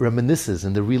someone reminisces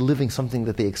and they're reliving something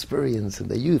that they experienced in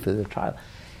their youth or their child.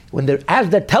 As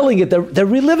they're telling it, they're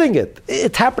reliving it.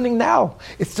 It's happening now.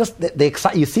 It's just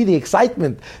you see the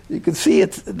excitement. You can see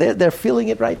they're feeling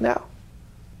it right now.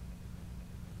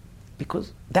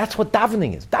 Because that's what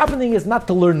davening is. Davening is not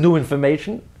to learn new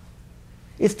information.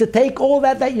 It's to take all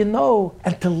that you know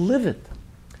and to live it,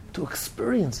 to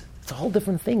experience it. It's a whole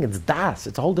different thing. It's das.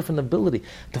 It's a whole different ability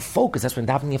to focus. That's when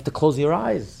davening you have to close your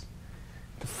eyes.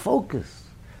 To focus,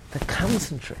 to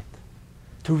concentrate,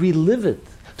 to relive it,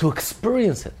 to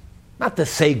experience it. Not to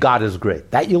say God is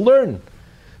great. That you learn.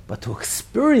 But to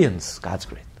experience God's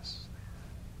greatness.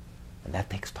 And that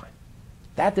takes time.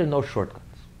 That there are no shortcuts.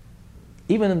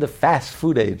 Even in the fast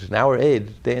food age, in our age,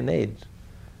 day and age,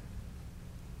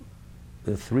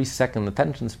 the 3-second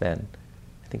attention span,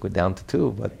 I think we're down to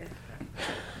 2,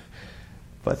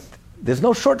 but there's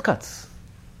no shortcuts.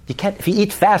 You can't, if you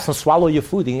eat fast and swallow your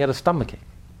food, you can get a stomachache.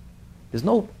 There's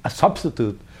no a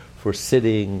substitute for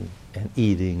sitting and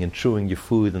eating and chewing your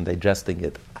food and digesting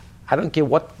it. I don't care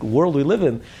what world we live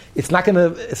in, it's not going to,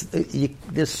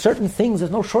 there's certain things,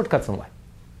 there's no shortcuts in life.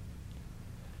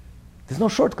 There's no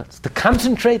shortcuts. To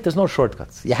concentrate, there's no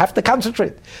shortcuts. You have to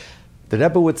concentrate. The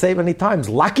Rebbe would say many times,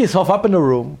 lock yourself up in a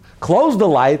room, close the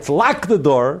lights, lock the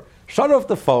door, shut off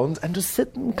the phones, and just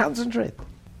sit and concentrate.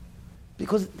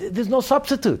 Because there's no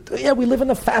substitute. Yeah, we live in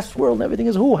a fast world, and everything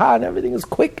is hoo-ha, and everything is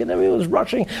quick, and everyone is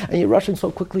rushing, and you're rushing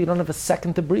so quickly you don't have a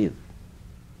second to breathe.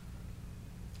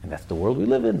 And that's the world we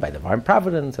live in, by divine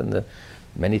providence, and the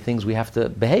many things we have to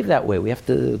behave that way. We have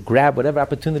to grab whatever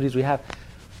opportunities we have.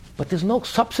 But there's no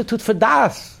substitute for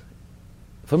das,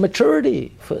 for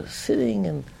maturity, for sitting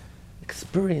and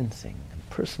experiencing and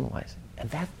personalizing.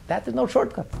 And that is no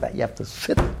shortcut. That you have to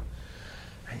sit and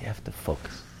you have to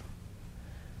focus.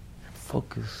 And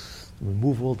focus,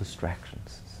 remove all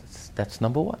distractions. That's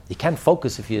number one. You can't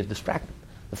focus if you're distracted.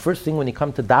 The first thing when you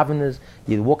come to daven is,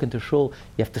 you walk into shul,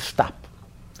 you have to stop.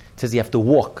 It says you have to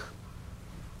walk.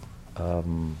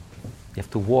 You have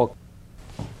to walk,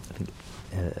 I think,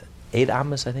 8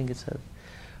 amas, I think it says.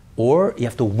 Or you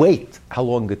have to wait how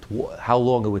long it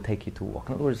would take you to walk.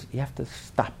 In other words, you have to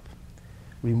stop.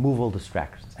 Remove all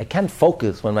distractions. I can't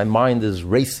focus when my mind is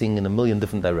racing in a million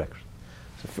different directions.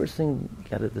 So first thing, you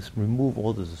got to just remove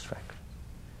all the distractions.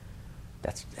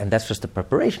 That's just the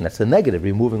preparation. That's the negative,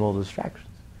 removing all the distractions.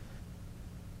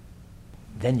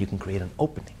 Then you can create an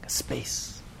opening, a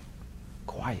space.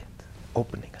 Quiet,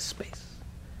 opening, a space.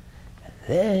 And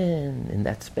then in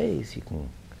that space you can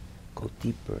go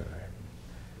deeper and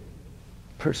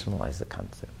personalize the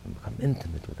concept and become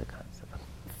intimate with the concept.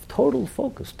 Total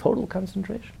focus, total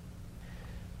concentration.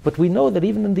 But we know that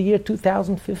even in the year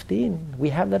 2015, we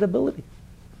have that ability.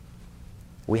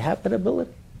 We have that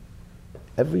ability.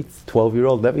 Every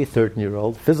 12-year-old, every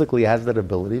 13-year-old physically has that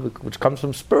ability, which comes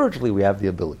from spiritually. We have the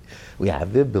ability. We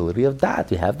have the ability of that.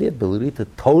 We have the ability to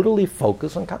totally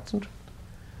focus and concentrate.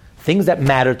 Things that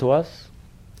matter to us,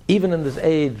 even in this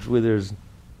age where there's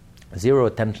zero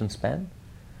attention span,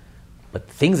 but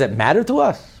things that matter to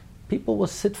us, people will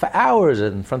sit for hours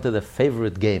in front of their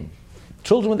favorite game.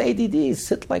 Children with ADD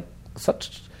sit like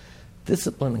such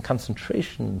discipline and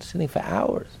concentration, sitting for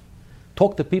hours.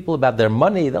 Talk to people about their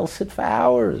money, they'll sit for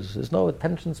hours. There's no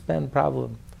attention span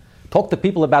problem. Talk to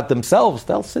people about themselves,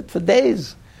 they'll sit for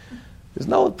days. There's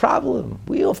no problem.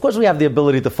 Of course we have the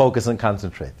ability to focus and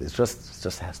concentrate. It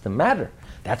just has to matter.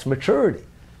 That's maturity.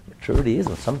 Maturity is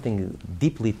when something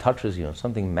deeply touches you and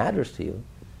something matters to you,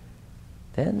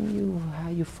 then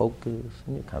you focus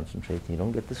and you concentrate and you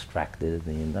don't get distracted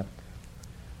and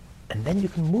then you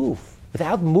can move.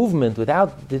 Without movement,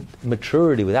 without the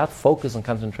maturity, without focus and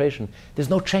concentration, there's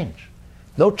no change.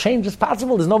 No change is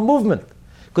possible, there's no movement.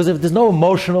 Because if there's no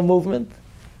emotional movement,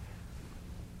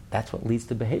 that's what leads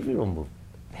to behavioral movement,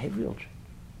 behavioral change.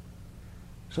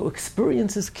 So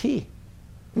experience is key.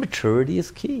 Maturity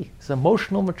is key. It's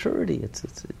emotional maturity. It's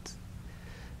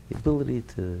the ability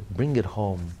to bring it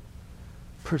home,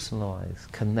 personalize,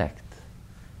 connect.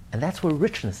 And that's where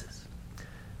richness is.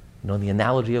 You know, the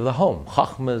analogy of the home.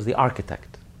 Chachma is the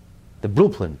architect, the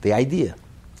blueprint, the idea.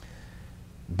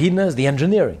 Bina is the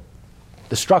engineering,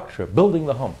 the structure, building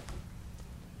the home.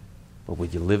 But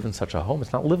would you live in such a home?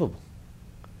 It's not livable.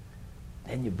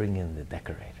 Then you bring in the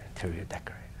decorator, interior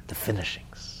decorator, the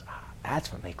finishings.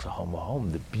 That's what makes a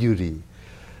home. The beauty,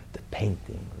 the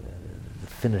painting, the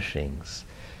finishings.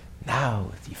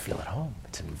 Now you feel at home.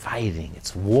 It's inviting,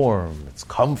 it's warm, it's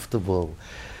comfortable.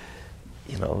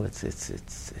 You know, it's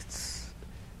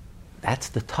that's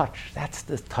the touch. That's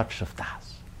the touch of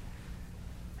Das.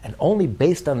 And only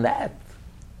based on that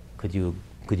could you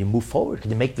move forward. Could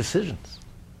you make decisions?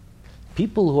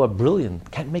 People who are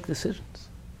brilliant can't make decisions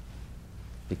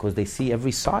because they see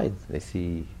every side. They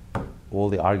see all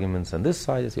the arguments on this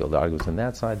side. They see all the arguments on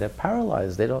that side. They're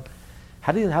paralyzed. They don't.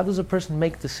 How does a person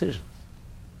make decisions?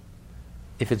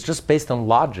 If it's just based on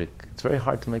logic, it's very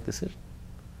hard to make decisions.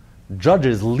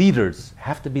 Judges, leaders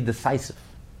have to be decisive.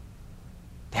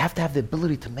 They have to have the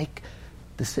ability to make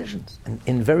decisions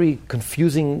in very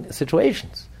confusing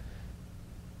situations.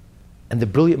 And the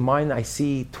brilliant mind, I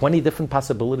see 20 different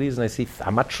possibilities, and I see,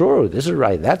 I'm not sure, this is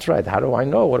right, that's right, how do I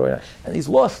know, what do I know? And he's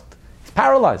lost, he's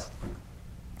paralyzed.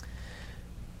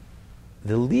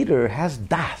 The leader has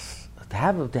das. To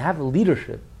have a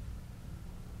leadership,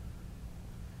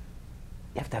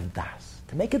 you have to have das.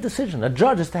 To make a decision. A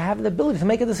judge is to have the ability to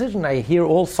make a decision. I hear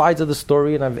all sides of the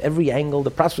story and I have every angle, the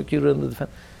prosecutor and the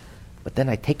defense. But then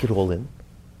I take it all in.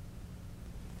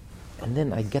 And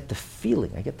then I get the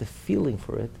feeling. I get the feeling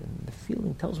for it. And the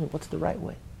feeling tells me what's the right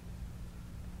way.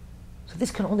 So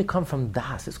this can only come from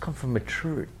das. This comes from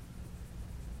maturity.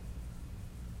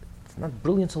 It's not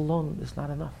brilliance alone is not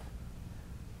enough.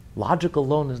 Logic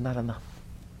alone is not enough.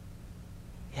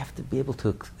 You have to be able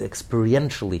to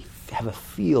experientially have a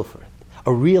feel for it.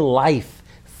 A real life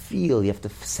feel. You have to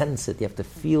sense it. You have to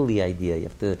feel the idea. You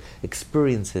have to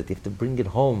experience it. You have to bring it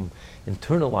home,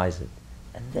 internalize it.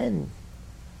 And then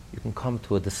you can come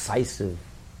to a decisive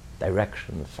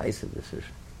direction, a decisive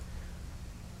decision.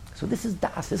 So this is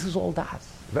das. This is all das.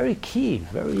 Very key,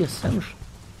 very essential.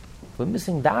 We're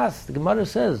missing das. The Gemara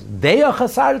says, Deya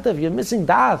chasartev, you're missing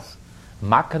das.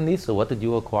 Makanisa, what did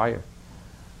you acquire?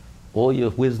 All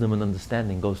your wisdom and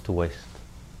understanding goes to waste.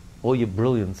 All your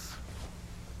brilliance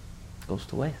goes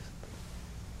to waste.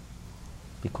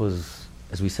 Because,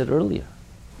 as we said earlier,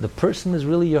 the person is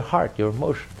really your heart, your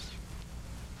emotions.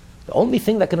 The only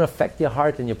thing that can affect your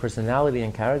heart and your personality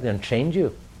and character and change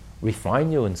you,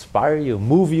 refine you, inspire you,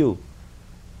 move you,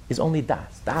 is only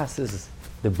das. Das is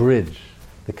the bridge,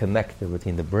 the connector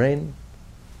between the brain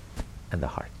and the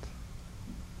heart.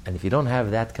 And if you don't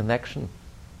have that connection,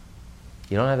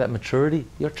 you don't have that maturity,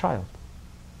 you're a child.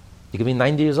 You could be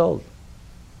 90 years old.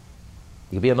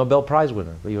 You could be a Nobel Prize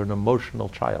winner, but you're an emotional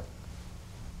child.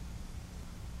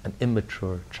 An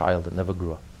immature child that never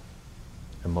grew up.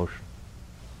 Emotion.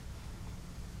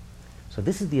 So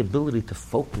this is the ability to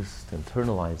focus, to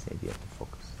internalize the idea of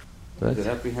focus. It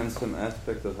apprehends some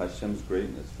aspect of Hashem's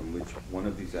greatness from which one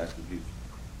of these attributes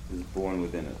is born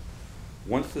within it.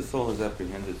 Once the soul has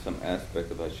apprehended some aspect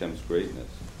of Hashem's greatness,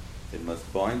 it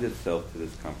must bind itself to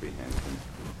this comprehension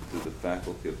through the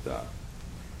faculty of Da'at.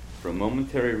 For a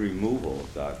momentary removal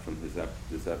of Da'at from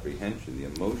this apprehension, the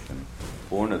emotion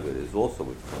born of it is also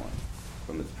withdrawn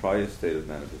from its prior state of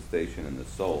manifestation in the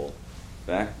soul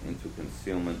back into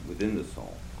concealment within the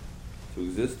soul, to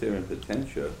exist there in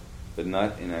potentia, but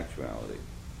not in actuality.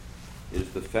 It is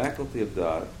the faculty of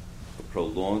Da'at, a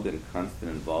prolonged and constant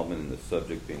involvement in the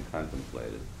subject being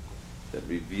contemplated, that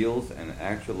reveals and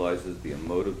actualizes the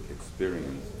emotive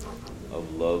experience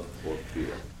of love or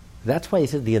fear. That's why he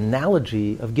said the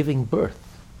analogy of giving birth.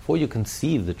 Before you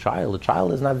conceive the child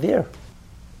is not there.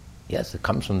 Yes, it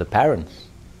comes from the parents,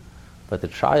 but the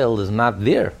child is not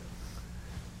there.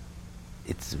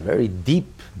 It's very deep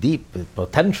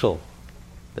potential.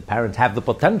 The parents have the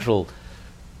potential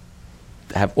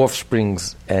to have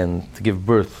offsprings and to give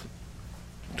birth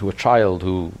to a child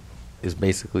who is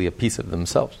basically a piece of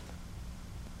themselves.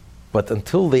 But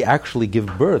until they actually give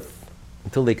birth,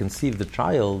 until they conceive the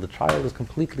child is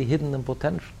completely hidden in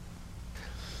potential.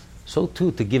 So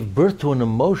too, to give birth to an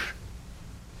emotion,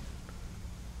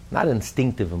 not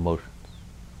instinctive emotions,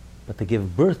 but to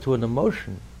give birth to an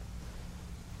emotion,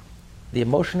 the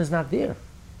emotion is not there.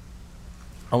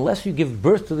 Unless you give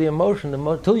birth to the emotion,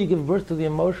 until you give birth to the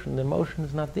emotion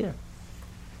is not there.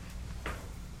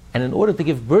 And in order to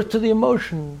give birth to the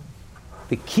emotion,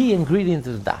 the key ingredient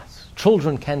is das.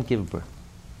 Children can't give birth.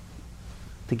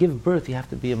 To give birth, you have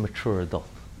to be a mature adult.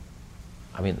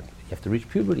 I mean, you have to reach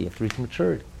puberty, you have to reach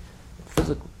maturity,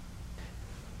 physical,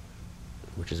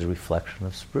 which is a reflection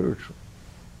of spiritual.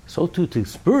 So too, to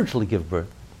spiritually give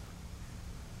birth,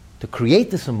 to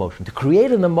create this emotion, to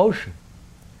create an emotion,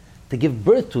 to give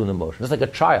birth to an emotion. It's like a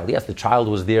child. Yes, the child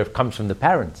was there, comes from the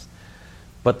parents.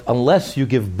 But unless you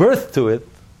give birth to it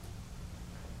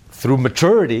through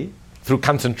maturity, through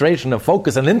concentration and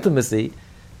focus and intimacy,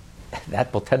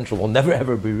 that potential will never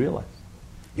ever be realized.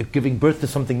 You're giving birth to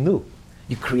something new.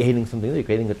 You're creating something new. You're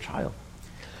creating a child.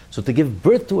 So to give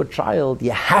birth to a child,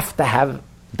 you have to have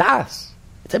das.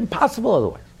 It's impossible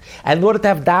otherwise. And in order to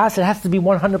have das, it has to be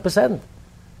 100%.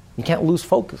 You can't lose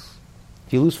focus.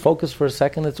 If you lose focus for a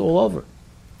second, it's all over.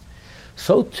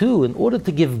 So too, in order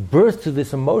to give birth to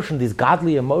this emotion, these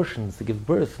godly emotions, to give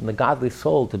birth in the godly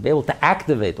soul, to be able to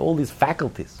activate all these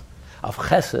faculties of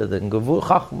chesed and gevur,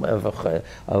 of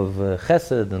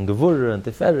chesed and gevurah and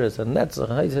tiferes and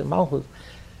netzach and malchus,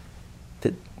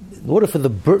 in order for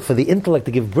the intellect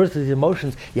to give birth to these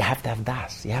emotions, you have to have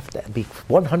das. You have to be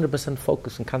 100%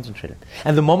 focused and concentrated.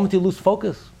 And the moment you lose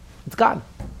focus, it's gone.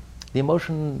 The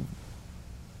emotion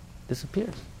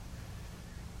disappears.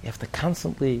 You have to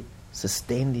constantly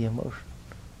sustain the emotion.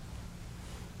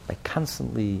 by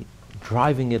constantly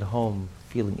driving it home,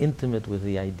 feeling intimate with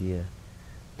the idea,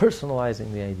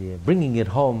 personalizing the idea, bringing it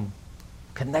home,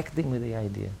 connecting with the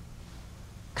idea,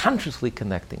 consciously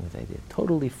connecting with the idea,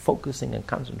 totally focusing and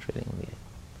concentrating on the idea.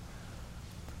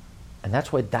 And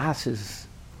that's why Das is,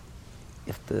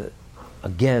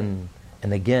 again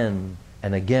and again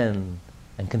and again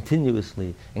and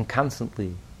continuously and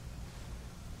constantly.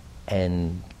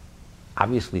 And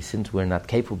obviously, since we're not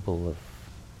capable of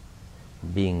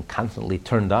being constantly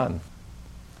turned on,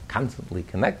 constantly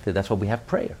connected, that's why we have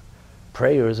prayer.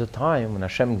 Prayer is a time, when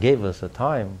Hashem gave us a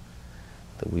time,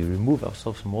 that we remove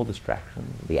ourselves from all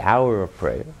distraction, the hour of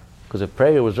prayer. Because if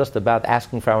prayer was just about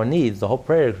asking for our needs, the whole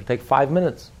prayer would take 5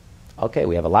 minutes. Okay,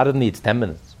 we have a lot of needs, 10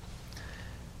 minutes.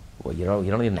 Well, you don't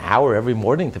need an hour every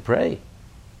morning to pray.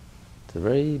 It's a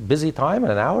very busy time,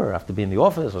 and an hour after being in the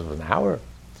office was an hour.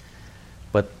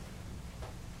 But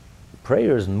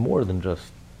prayer is more than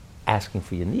just asking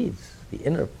for your needs. The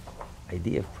inner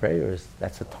idea of prayer is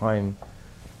that's a time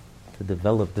to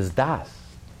develop this das,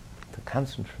 to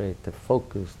concentrate, to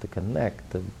focus, to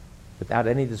connect. Without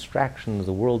any distractions,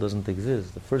 the world doesn't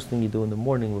exist. The first thing you do in the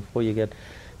morning before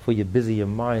you busy your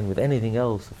mind with anything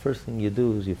else, the first thing you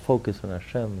do is you focus on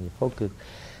Hashem, you focus.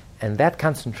 And that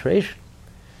concentration,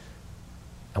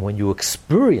 and when you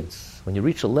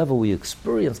reach a level where you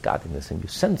experience godliness and you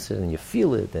sense it and you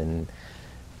feel it and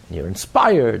you're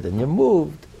inspired and you're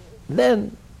moved,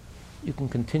 then you can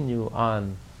continue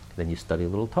on. Then you study a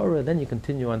little Torah, then you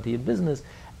continue on to your business,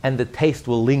 and the taste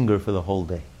will linger for the whole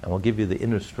day and will give you the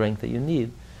inner strength that you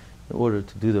need in order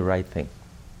to do the right thing.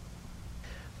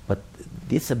 But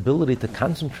this ability to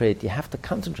concentrate, you have to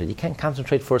concentrate. You can't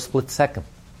concentrate for a split second.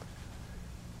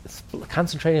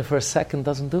 Concentrating for a second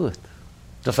doesn't do it.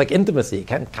 Just like intimacy, you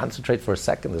can't concentrate for a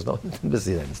second. There's no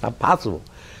intimacy then. It's not possible.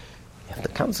 You have to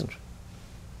concentrate.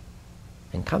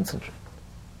 And concentrate.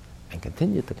 And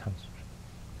continue to concentrate.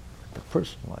 To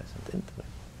personalize and to integrate.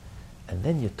 And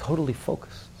then you're totally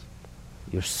focused.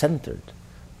 You're centered.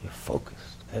 You're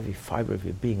focused. Every fiber of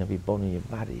your being, every bone in your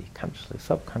body, consciously,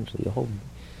 subconsciously, your whole being.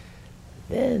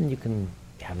 Then you can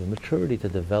have the maturity to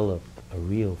develop a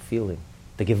real feeling,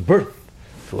 to give birth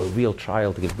to a real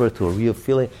child, to give birth to a real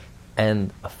feeling,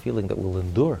 and a feeling that will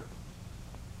endure.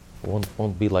 It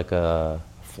won't be like a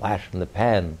flash in the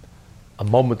pan, a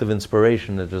moment of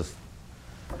inspiration that just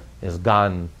is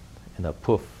gone in a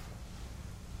poof.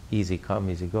 Easy come,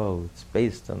 easy go. It's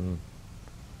based on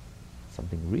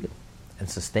something real and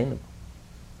sustainable.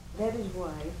 That is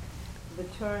why the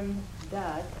term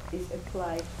dat is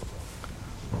applied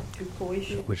to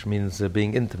poetry, which means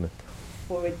being intimate.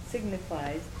 For it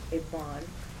signifies a bond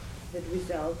that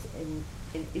results in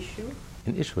an issue.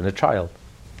 An issue, in a child.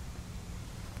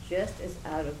 Just as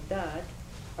out of dat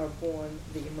are born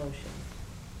the emotions.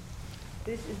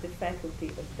 This is the faculty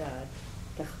of dat,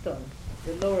 tachton,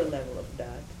 the lower level of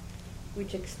dat,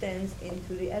 which extends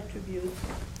into the attributes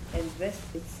and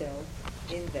vests itself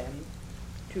in them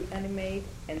to animate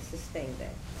and sustain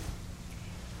them.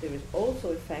 There is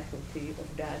also a faculty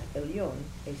of dat elyon,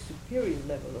 a superior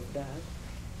level of dat,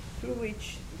 through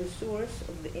which the source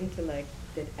of the intellect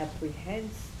that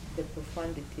apprehends the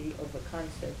profundity of a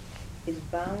concept is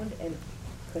bound and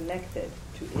connected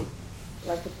to it,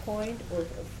 like a point or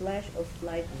a flash of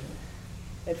lightning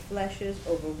that flashes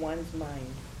over one's mind,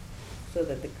 so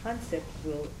that the concept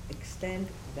will extend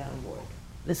downward.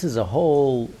 This is a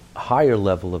whole higher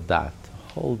level of dat,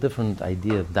 a whole different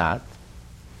idea of dat,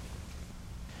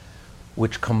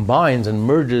 which combines and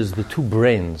merges the two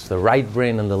brains, the right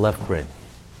brain and the left brain.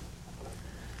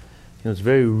 It's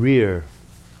very rare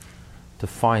to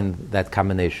find that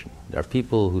combination. There are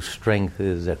people whose strength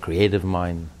is their creative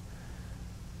mind,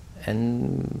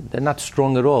 and they're not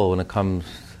strong at all when it comes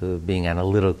to being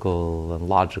analytical and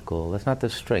logical. That's not their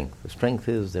strength. The strength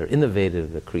is they're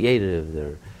innovative, they're creative,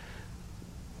 they're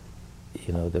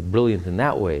brilliant in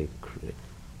that way.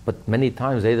 But many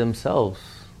times they themselves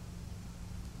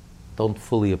don't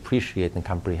fully appreciate and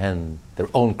comprehend their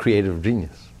own creative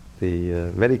genius. The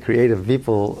very creative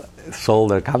people sold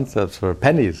their concepts for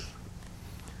pennies.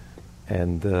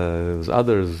 And there was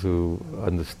others who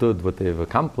understood what they've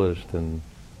accomplished and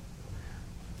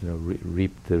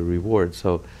reaped the reward.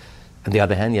 So, on the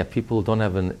other hand, you have people who don't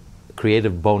have a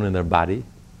creative bone in their body,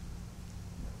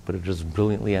 but are just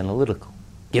brilliantly analytical.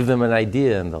 Give them an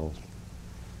idea and they'll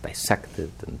dissect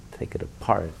it and take it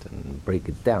apart and break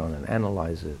it down and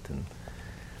analyze it and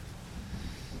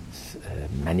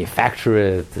manufacture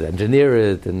it, engineer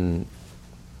it, and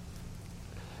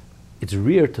it's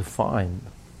rare to find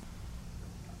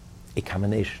a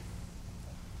combination.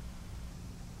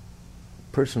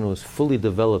 A person who has fully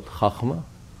developed chachma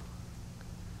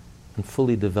and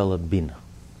fully develop Bina.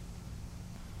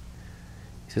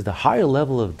 He says the higher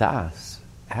level of Das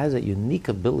has a unique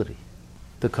ability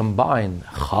to combine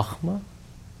Chachma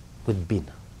with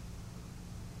Bina.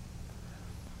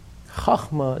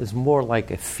 Chachma is more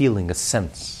like a feeling, a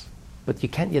sense, but you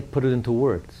can't yet put it into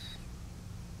words.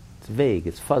 It's vague,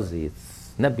 it's fuzzy,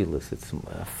 it's nebulous, it's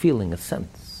a feeling, a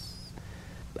sense.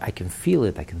 I can feel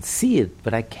it, I can see it,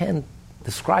 but I can't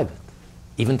describe it.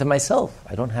 Even to myself,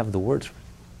 I don't have the words for it.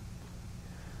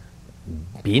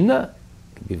 Bina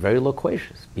can be very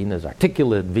loquacious. Bina is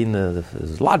articulate, Bina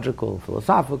is logical,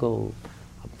 philosophical.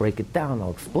 I'll break it down,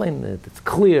 I'll explain it, it's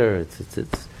clear, it's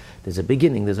there's a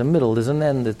beginning, there's a middle, there's an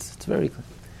end, it's very clear.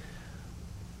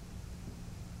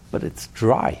 But it's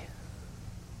dry.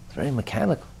 It's very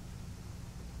mechanical.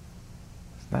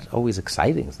 It's not always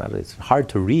exciting. It's hard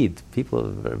to read. People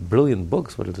have very brilliant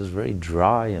books, but it is very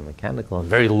dry and mechanical and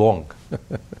very long.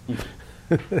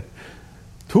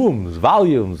 Tomes,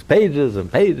 volumes, pages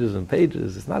and pages and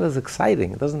pages. It's not as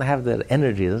exciting. It doesn't have that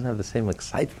energy. It doesn't have the same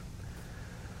excitement.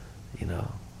 You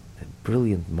know, the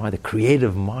brilliant mind, the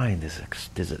creative mind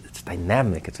it's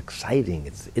dynamic, it's exciting,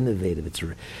 it's innovative,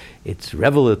 it's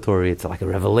revelatory, it's like a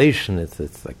revelation,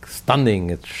 it's like stunning,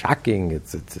 it's shocking, it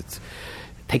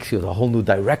takes you in a whole new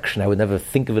direction. I would never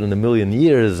think of it in a million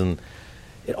years, and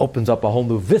it opens up a whole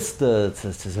new vista.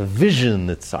 It's a vision,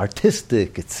 it's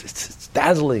artistic, it's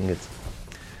dazzling.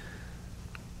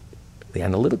 The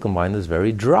analytical mind is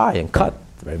very dry and cut,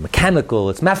 it's very mechanical,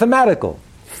 it's mathematical.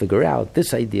 Figure out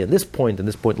this idea, and this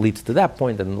point leads to that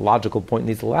point, and the logical point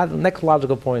leads to the next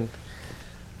logical point.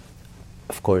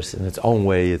 Of course, in its own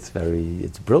way, it's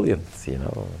brilliant, you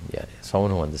know. Yeah,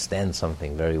 someone who understands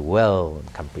something very well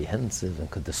and comprehensive and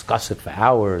could discuss it for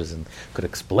hours and could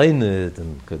explain it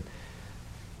and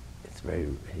it's very,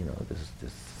 you know,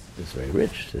 this very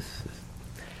rich.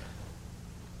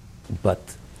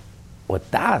 But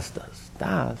what Das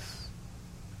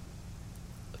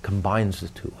combines the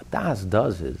two. What Das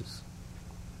does is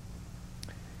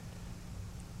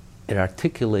it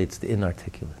articulates the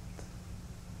inarticulate.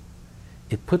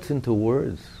 It puts into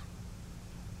words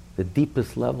the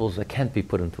deepest levels that can't be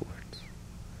put into words.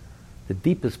 The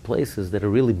deepest places that are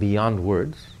really beyond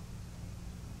words.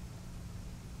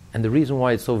 And the reason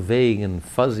why it's so vague and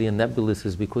fuzzy and nebulous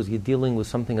is because you're dealing with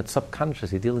something that's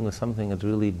subconscious. You're dealing with something that's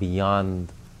really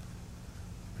beyond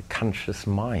the conscious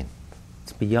mind.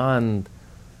 It's beyond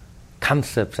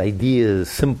concepts, ideas,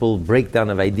 simple breakdown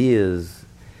of ideas.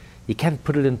 You can't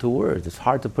put it into words. It's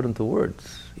hard to put into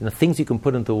words. You know, things you can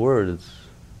put into words,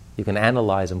 you can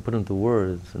analyze and put into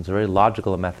words. It's very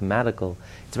logical and mathematical.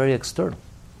 It's very external.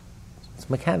 It's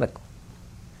mechanical.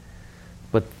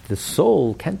 But the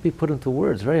soul can't be put into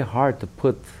words. It's very hard to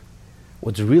put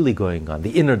what's really going on,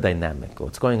 the inner dynamic,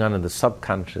 what's going on in the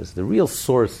subconscious, the real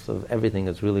source of everything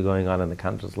that's really going on the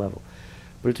conscious level.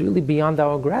 But it's really beyond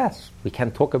our grasp. We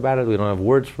can't talk about it. We don't have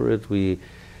words for it.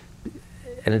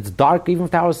 And it's dark even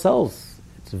to ourselves.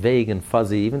 It's vague and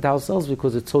fuzzy even to ourselves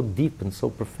because it's so deep and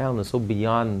so profound and so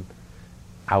beyond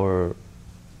our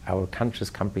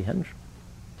conscious comprehension.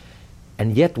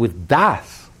 And yet with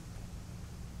Das,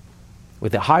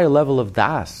 with a higher level of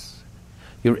Das,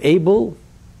 you're able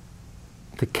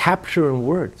to capture in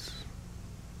words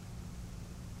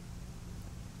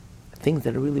things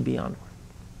that are really beyond words.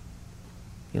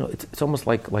 You know, it's almost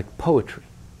like poetry.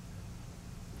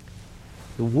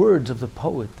 The words of the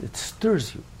poet, it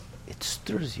stirs you. It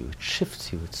stirs you. It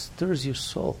shifts you. It stirs your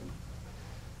soul.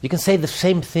 You can say the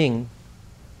same thing,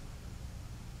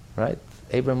 right?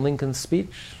 Abraham Lincoln's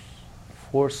speech,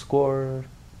 80,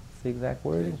 the exact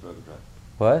wording.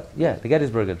 What? Yeah, the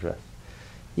Gettysburg Address.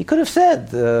 You could have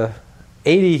said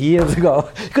 80 years ago,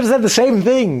 you could have said the same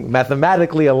thing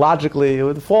mathematically and logically. It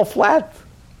would fall flat.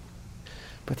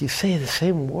 But you say the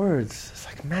same words. It's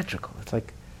like magical. It's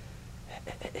like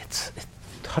it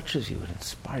touches you. It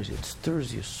inspires you. It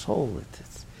stirs your soul.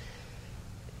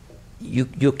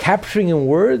 You're capturing in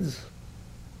words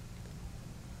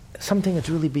something that's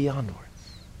really beyond words.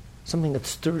 Something that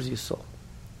stirs your soul.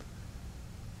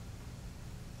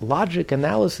 Logic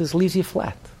analysis leaves you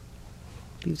flat.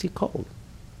 Leaves you cold.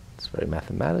 It's very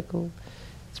mathematical.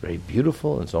 It's very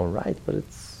beautiful in its own right, but it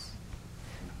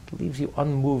leaves you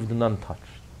unmoved and untouched.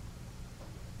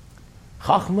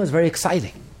 Chachma is very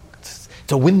exciting.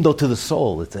 It's a window to the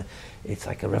soul. It's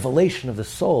like a revelation of the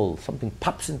soul. Something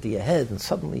pops into your head, and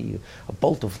suddenly a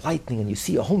bolt of lightning, and you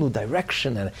see a whole new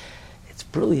direction, and it's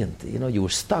brilliant. You know, you were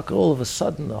stuck, all of a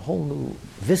sudden, a whole new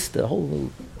vista, a whole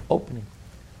new opening.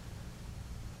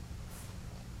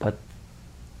 But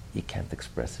you can't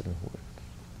express it in words.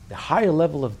 The higher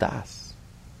level of Das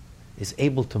is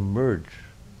able to merge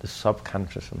the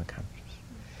subconscious and the conscious.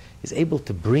 is able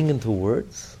to bring into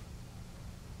words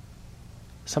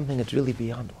something that's really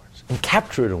beyond words and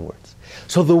capture it in words.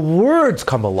 So the words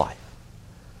come alive.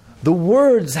 The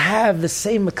words have the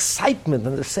same excitement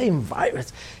and the same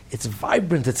vibrance. It's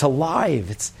vibrant, it's alive,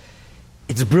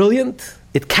 it's brilliant,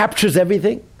 it captures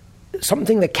everything.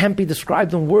 Something that can't be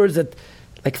described in words, that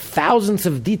like thousands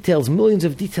of details, millions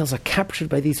of details are captured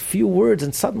by these few words,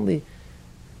 and suddenly,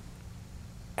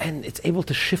 and it's able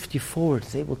to shift you forward,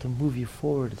 it's able to move you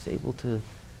forward, it's able to...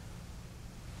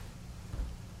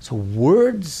 So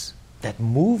words that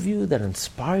move you, that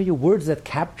inspire you, words that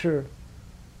capture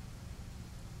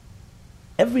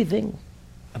everything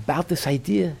about this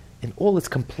idea in all its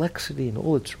complexity, in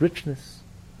all its richness.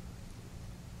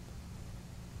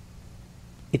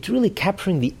 It's really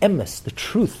capturing the emes, the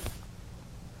truth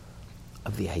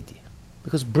of the idea.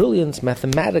 Because brilliance,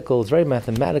 mathematical, is very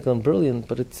mathematical and brilliant,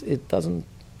 but it doesn't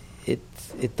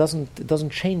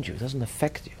change you, it doesn't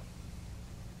affect you.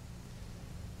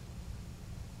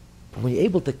 But when you're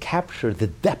able to capture the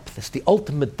depth, it's the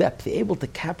ultimate depth, you're able to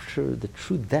capture the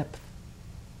true depth,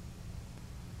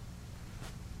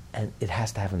 and it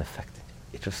has to have an effect in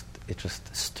you. It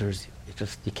just stirs you.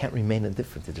 You can't remain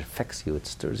indifferent. It affects you. It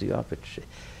stirs you up.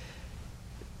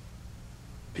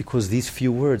 Because these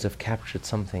few words have captured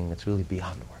something that's really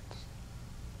beyond words.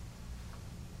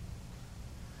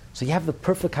 So you have the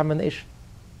perfect combination.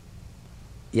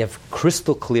 You have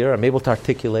crystal clear. I'm able to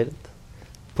articulate it,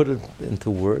 put it into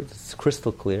words. It's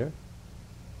crystal clear.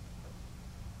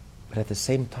 But at the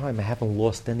same time, I haven't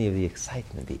lost any of the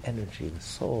excitement, the energy, the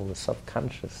soul, the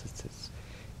subconscious.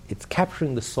 It's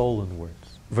capturing the soul in words.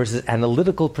 Versus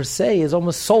analytical per se is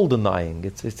almost soul denying.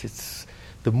 It's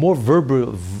the more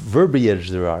verbiage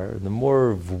there are, the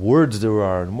more words there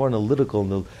are, the more analytical,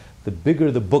 and the bigger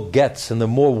the book gets, and the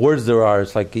more words there are.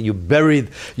 It's like you bury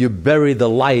the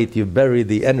light, you bury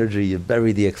the energy, you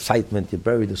bury the excitement, you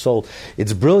bury the soul.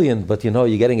 It's brilliant, but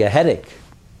you're getting a headache.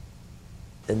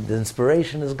 And the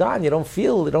inspiration is gone. You don't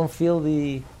feel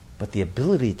the... But the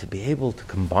ability to be able to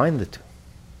combine the two,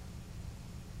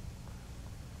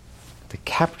 to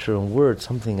capture in words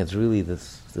something that's really the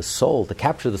soul, to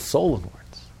capture the soul in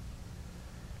words,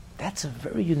 that's a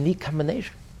very unique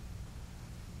combination,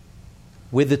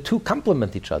 where the two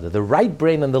complement each other. The right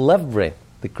brain and the left brain,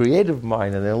 the creative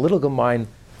mind and the analytical mind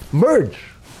merge.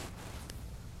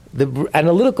 The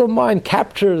analytical mind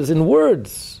captures in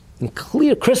words, in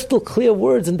clear, crystal clear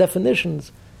words and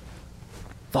definitions,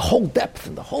 the whole depth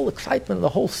and the whole excitement and the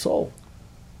whole soul.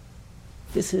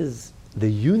 This is the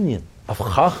union of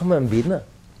Chachma and Bina,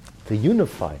 to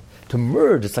unify, to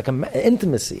merge. It's like an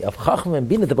intimacy of Chachma and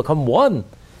Bina to become one.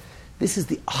 This is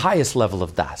the highest level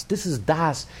of Das. This is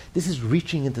Das. This is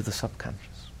reaching into the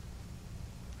subconscious.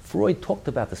 Freud talked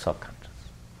about the subconscious.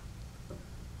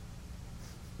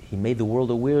 He made the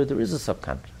world aware there is a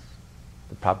subconscious.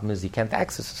 The problem is you can't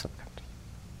access the subconscious.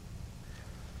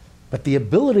 But the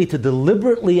ability to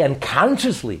deliberately and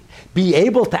consciously be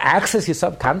able to access your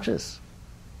subconscious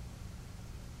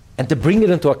and to bring it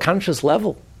into a conscious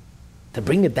level, to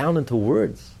bring it down into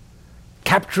words,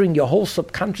 capturing your whole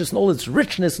subconscious and all its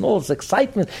richness and all its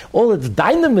excitement, all its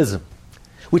dynamism,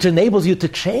 which enables you to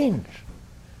change.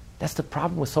 That's the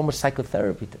problem with so much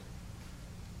psychotherapy today.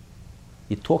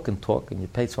 You talk, and you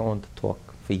pay someone to talk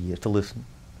for years, to listen.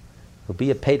 He'll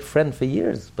be a paid friend for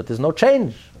years, but there's no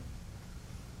change.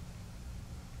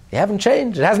 You haven't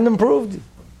changed. It hasn't improved. Your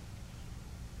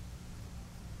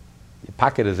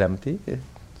pocket is empty.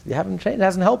 You haven't changed. It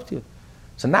hasn't helped you.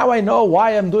 So now I know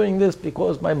why I'm doing this,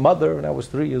 because my mother, when I was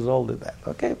 3 years old, did that.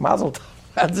 Okay, mazel tov.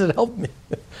 How does it help me?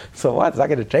 So what? It's not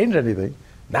going to change anything.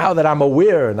 Now that I'm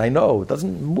aware and I know, it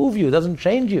doesn't move you, it doesn't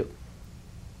change you.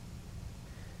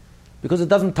 Because it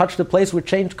doesn't touch the place where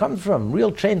change comes from.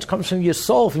 Real change comes from your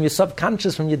soul, from your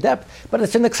subconscious, from your depth, but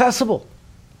it's inaccessible.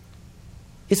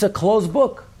 It's a closed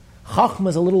book. Chachma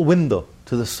is a little window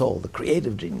to the soul, the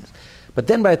creative genius. But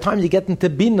then by the time you get into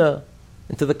Bina,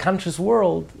 into the conscious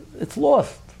world, it's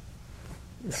lost.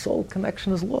 The soul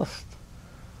connection is lost.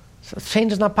 So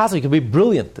change is not possible. You can be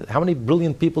brilliant. How many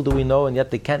brilliant people do we know, and yet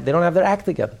they don't have their act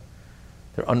together?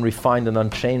 They're unrefined and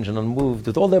unchanged and unmoved.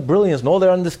 With all their brilliance and all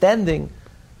their understanding,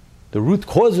 the root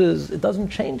causes, it doesn't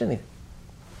change anything.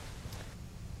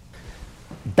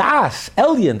 Das,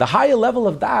 Elyon, the higher level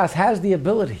of Das, has the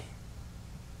ability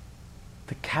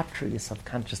to capture your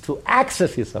subconscious, to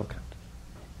access your subconscious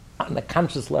on the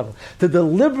conscious level, to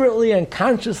deliberately and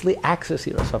consciously access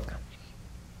your subconscious.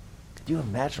 Could you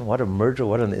imagine what a merger,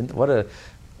 what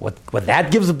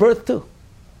that gives birth to?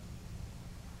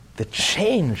 The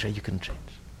change that you can change.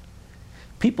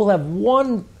 People have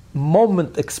one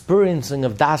moment experiencing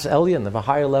of Das Elyon, of a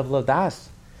higher level of Das.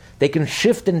 They can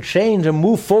shift and change and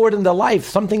move forward in their life,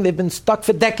 something they've been stuck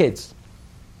for decades.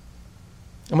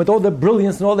 And with all their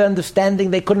brilliance and all their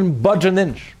understanding, they couldn't budge an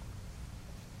inch.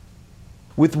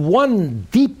 With one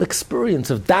deep experience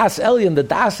of Das Elyon, the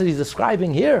Das that he's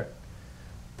describing here,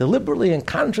 deliberately and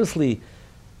consciously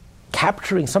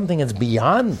capturing something that's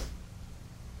beyond.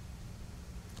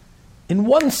 In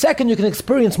 1 second, you can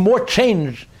experience more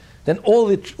change than all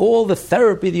the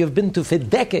therapy that you've been to for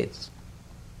decades.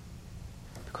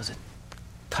 Because it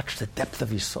touched the depth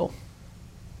of your soul.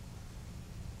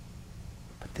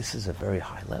 But this is a very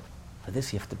high level. For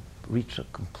this, you have to reach a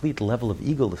complete level of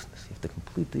egolessness. You have to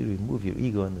completely remove your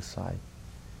ego on the side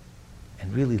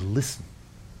and really listen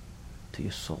to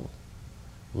your soul.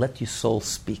 Let your soul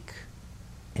speak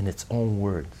in its own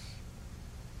words.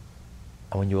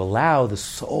 And when you allow the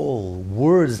soul,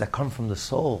 words that come from the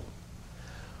soul,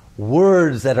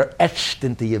 words that are etched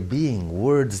into your being,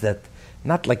 words that,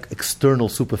 not like external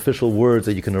superficial words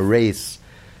that you can erase,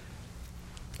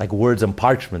 like words on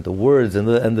parchment. The words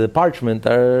and the parchment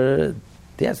are,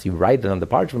 yes, you write it on the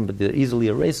parchment, but they're easily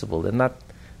erasable.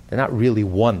 They're not really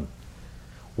one.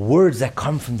 Words that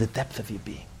come from the depth of your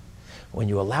being. When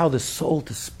you allow the soul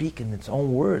to speak in its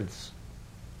own words,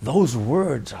 those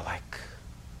words are like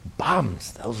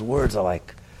bombs. Those words are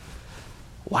like,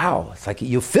 wow. It's like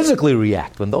you physically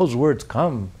react. When those words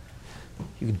come,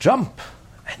 you jump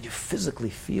and you physically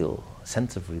feel a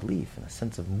sense of relief and a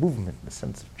sense of movement and a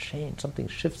sense of change. Something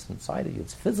shifts inside of you.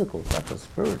 It's physical, it's not just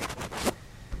spiritual.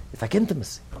 It's like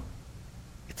intimacy.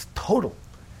 It's total.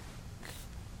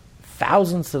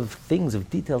 Thousands of things, of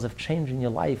details have changed in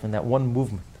your life in that one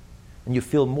movement. And you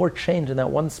feel more change in that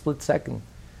one split second,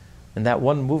 in that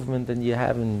one movement than you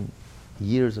have in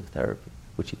years of therapy,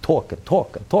 which you talk and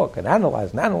talk and talk and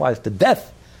analyze to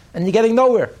death, and you're getting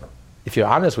nowhere, if you're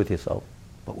honest with yourself.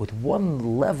 But with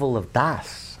one level of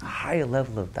das, a higher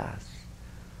level of das,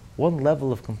 one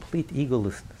level of complete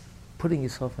egolessness, putting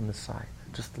yourself on the side,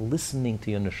 just listening to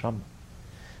your neshama,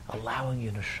 allowing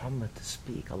your neshama to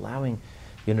speak, allowing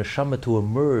your neshama to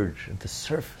emerge and to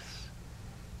surface,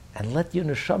 and let your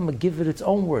neshama give it its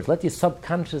own words. Let your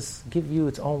subconscious give you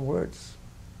its own words.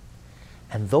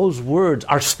 And those words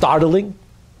are startling.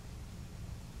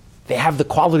 They have the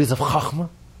qualities of chachma.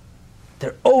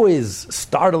 They're always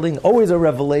startling, always a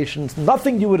revelation. It's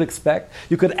nothing you would expect.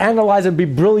 You could analyze and be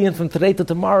brilliant from today to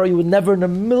tomorrow. You would never in a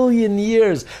million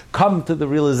years come to the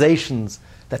realizations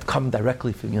that come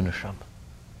directly from your neshama.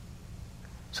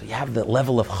 So you have the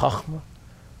level of chachma,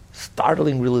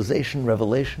 startling realization,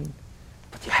 revelation,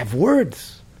 but you have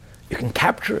words. You can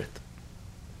capture it.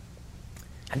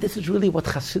 And this is really what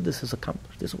Chassidus has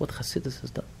accomplished. This is what Chassidus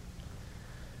has done.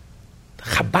 The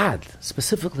Chabad,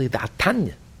 specifically the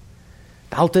Atanya,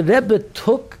 the Alter Rebbe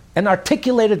took and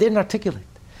articulated the inarticulate.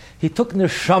 He took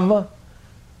neshama,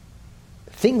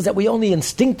 things that we only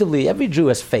instinctively, every Jew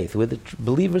has faith with, the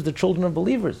believers, the children of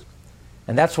believers.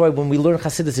 And that's why when we learn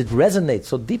Chassidus, it resonates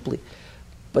so deeply.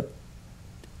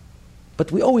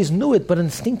 But we always knew it, but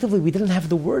instinctively we didn't have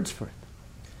the words for it.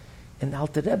 And the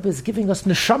Alter Rebbe is giving us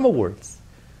neshama words.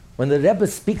 When the Rebbe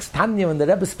speaks Tanya, when the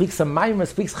Rebbe speaks a Maimah,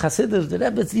 speaks Chassidus, the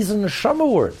Rebbe, these are neshama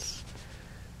words.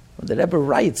 When the Rebbe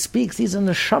writes, speaks, these are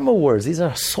neshama words, these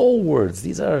are soul words,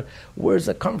 these are words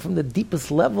that come from the deepest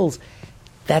levels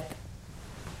that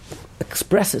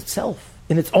express itself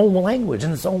in its own language,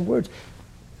 in its own words.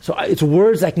 So it's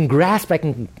words I can grasp, I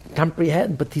can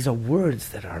comprehend, but these are words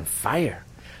that are on fire.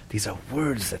 These are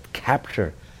words that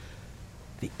capture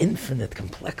the infinite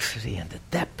complexity and the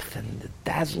depth and the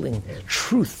dazzling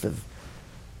truth of.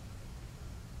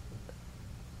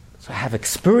 So I have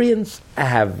experience, I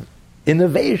have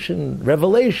innovation,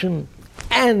 revelation,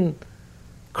 and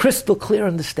crystal clear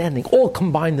understanding, all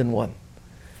combined in one.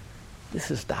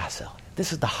 This is Das Elyon.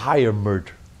 This is the higher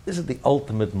merger. This is the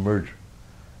ultimate merger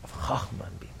of Chachma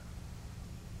and Bina.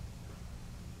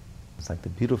 It's like the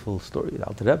beautiful story of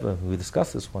Alter Rebbe. We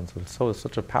discussed this once, but it's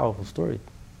such a powerful story.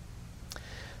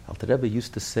 Alter Rebbe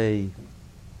used to say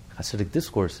Hasidic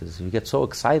discourses. He would get so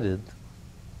excited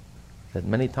that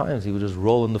many times he would just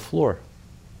roll on the floor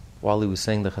while he was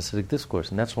saying the Hasidic discourse.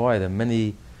 And that's why there are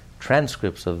many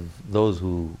transcripts of those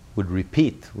who would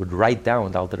repeat, would write down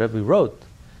what Alter Rebbe wrote.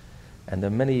 And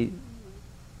there are many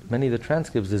of the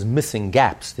transcripts, there's missing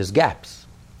gaps. There's gaps.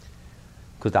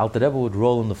 Because the Alter Rebbe would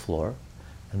roll on the floor,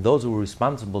 and those who were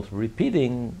responsible for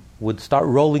repeating would start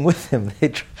rolling with him.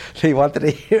 They wanted to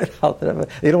hear it, Alter Rebbe.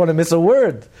 They don't want to miss a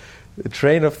word. The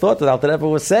train of thought that Alter Rebbe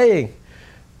was saying.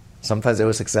 Sometimes they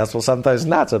were successful, sometimes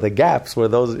not. So the gaps were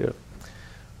those.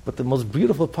 But the most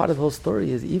beautiful part of the whole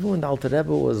story is even when Alter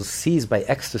Rebbe was seized by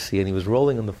ecstasy and he was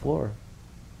rolling on the floor,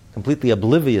 completely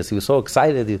oblivious, he was so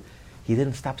excited, he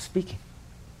didn't stop speaking.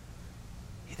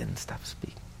 He didn't stop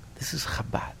speaking. This is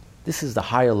Chabad. This is the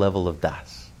higher level of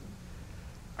Das.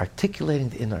 Articulating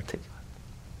the inarticulate.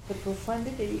 The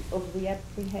profundity of the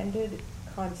apprehended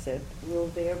concept will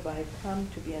thereby come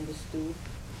to be understood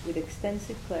with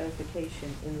extensive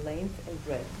clarification in length and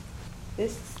breadth.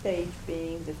 This stage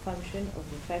being the function of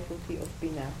the faculty of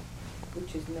Binah,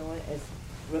 which is known as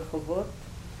Rechovot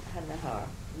HaNahar,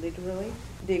 literally,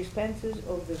 the expanses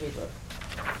of the river,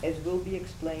 as will be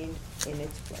explained in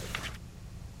its place.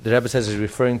 The Rebbe says he's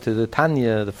referring to the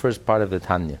Tanya, the first part of the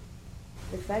Tanya.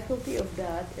 The faculty of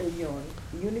Da'at Elyon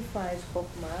unifies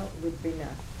Chokhmah with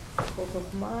Binah. For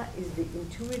Chokhmah is the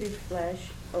intuitive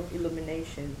flash of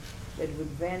illumination that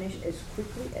would vanish as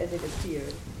quickly as it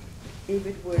appeared if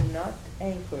it were not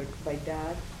anchored by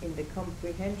Da'at in the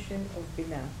comprehension of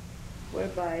Binah,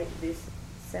 whereby this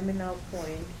seminal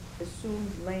point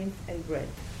assumes length and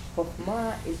breadth.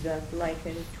 Chokhmah is thus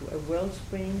likened to a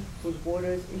wellspring whose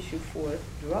waters issue forth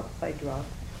drop by drop,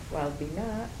 while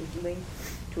Binah is linked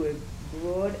to a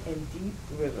broad and deep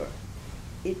river.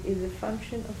 It is a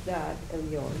function of Da'at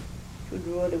Elyon to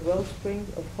draw the wellsprings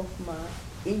of Chokhmah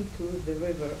into the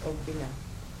river of Binah.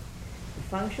 The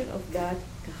function of Da'at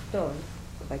Tachton,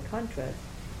 by contrast,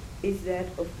 is that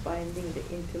of binding the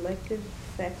intellective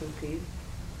faculties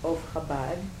of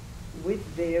Chabad with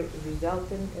their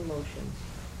resultant emotions,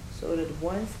 so that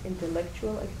one's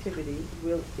intellectual activity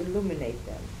will illuminate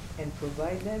them and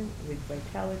provide them with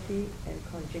vitality and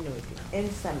continuity.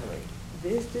 In summary,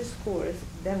 this discourse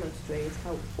demonstrates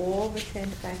how all the 10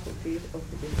 faculties of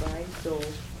the divine soul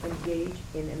engage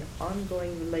in an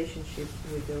ongoing relationship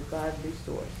with their godly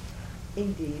source.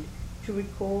 Indeed, to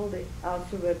recall the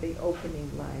Alter Rebbe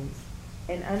opening lines,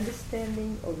 an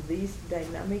understanding of these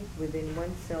dynamic within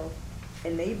oneself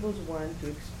enables one to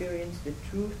experience the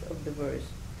truth of the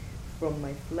verse, "From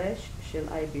my flesh shall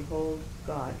I behold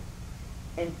God,"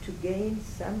 and to gain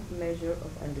some measure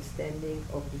of understanding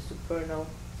of the supernal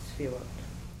Sfirot.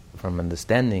 From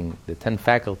understanding the 10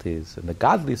 faculties and the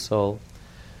godly soul,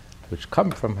 which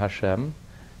come from Hashem,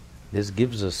 this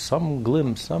gives us some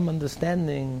glimpse, some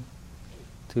understanding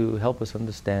to help us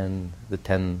understand the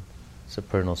 10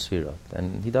 supernal Sfirot.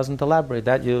 And he doesn't elaborate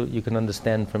that. You can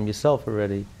understand from yourself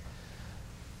already.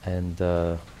 And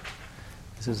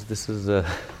this is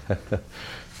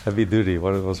heavy duty,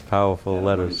 one of the most powerful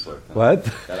letters. What?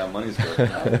 Got our money's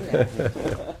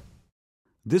worth.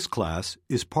 This class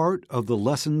is part of the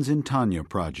Lessons in Tanya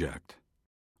project.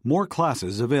 More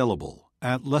classes available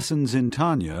at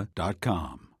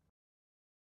lessonsintanya.com.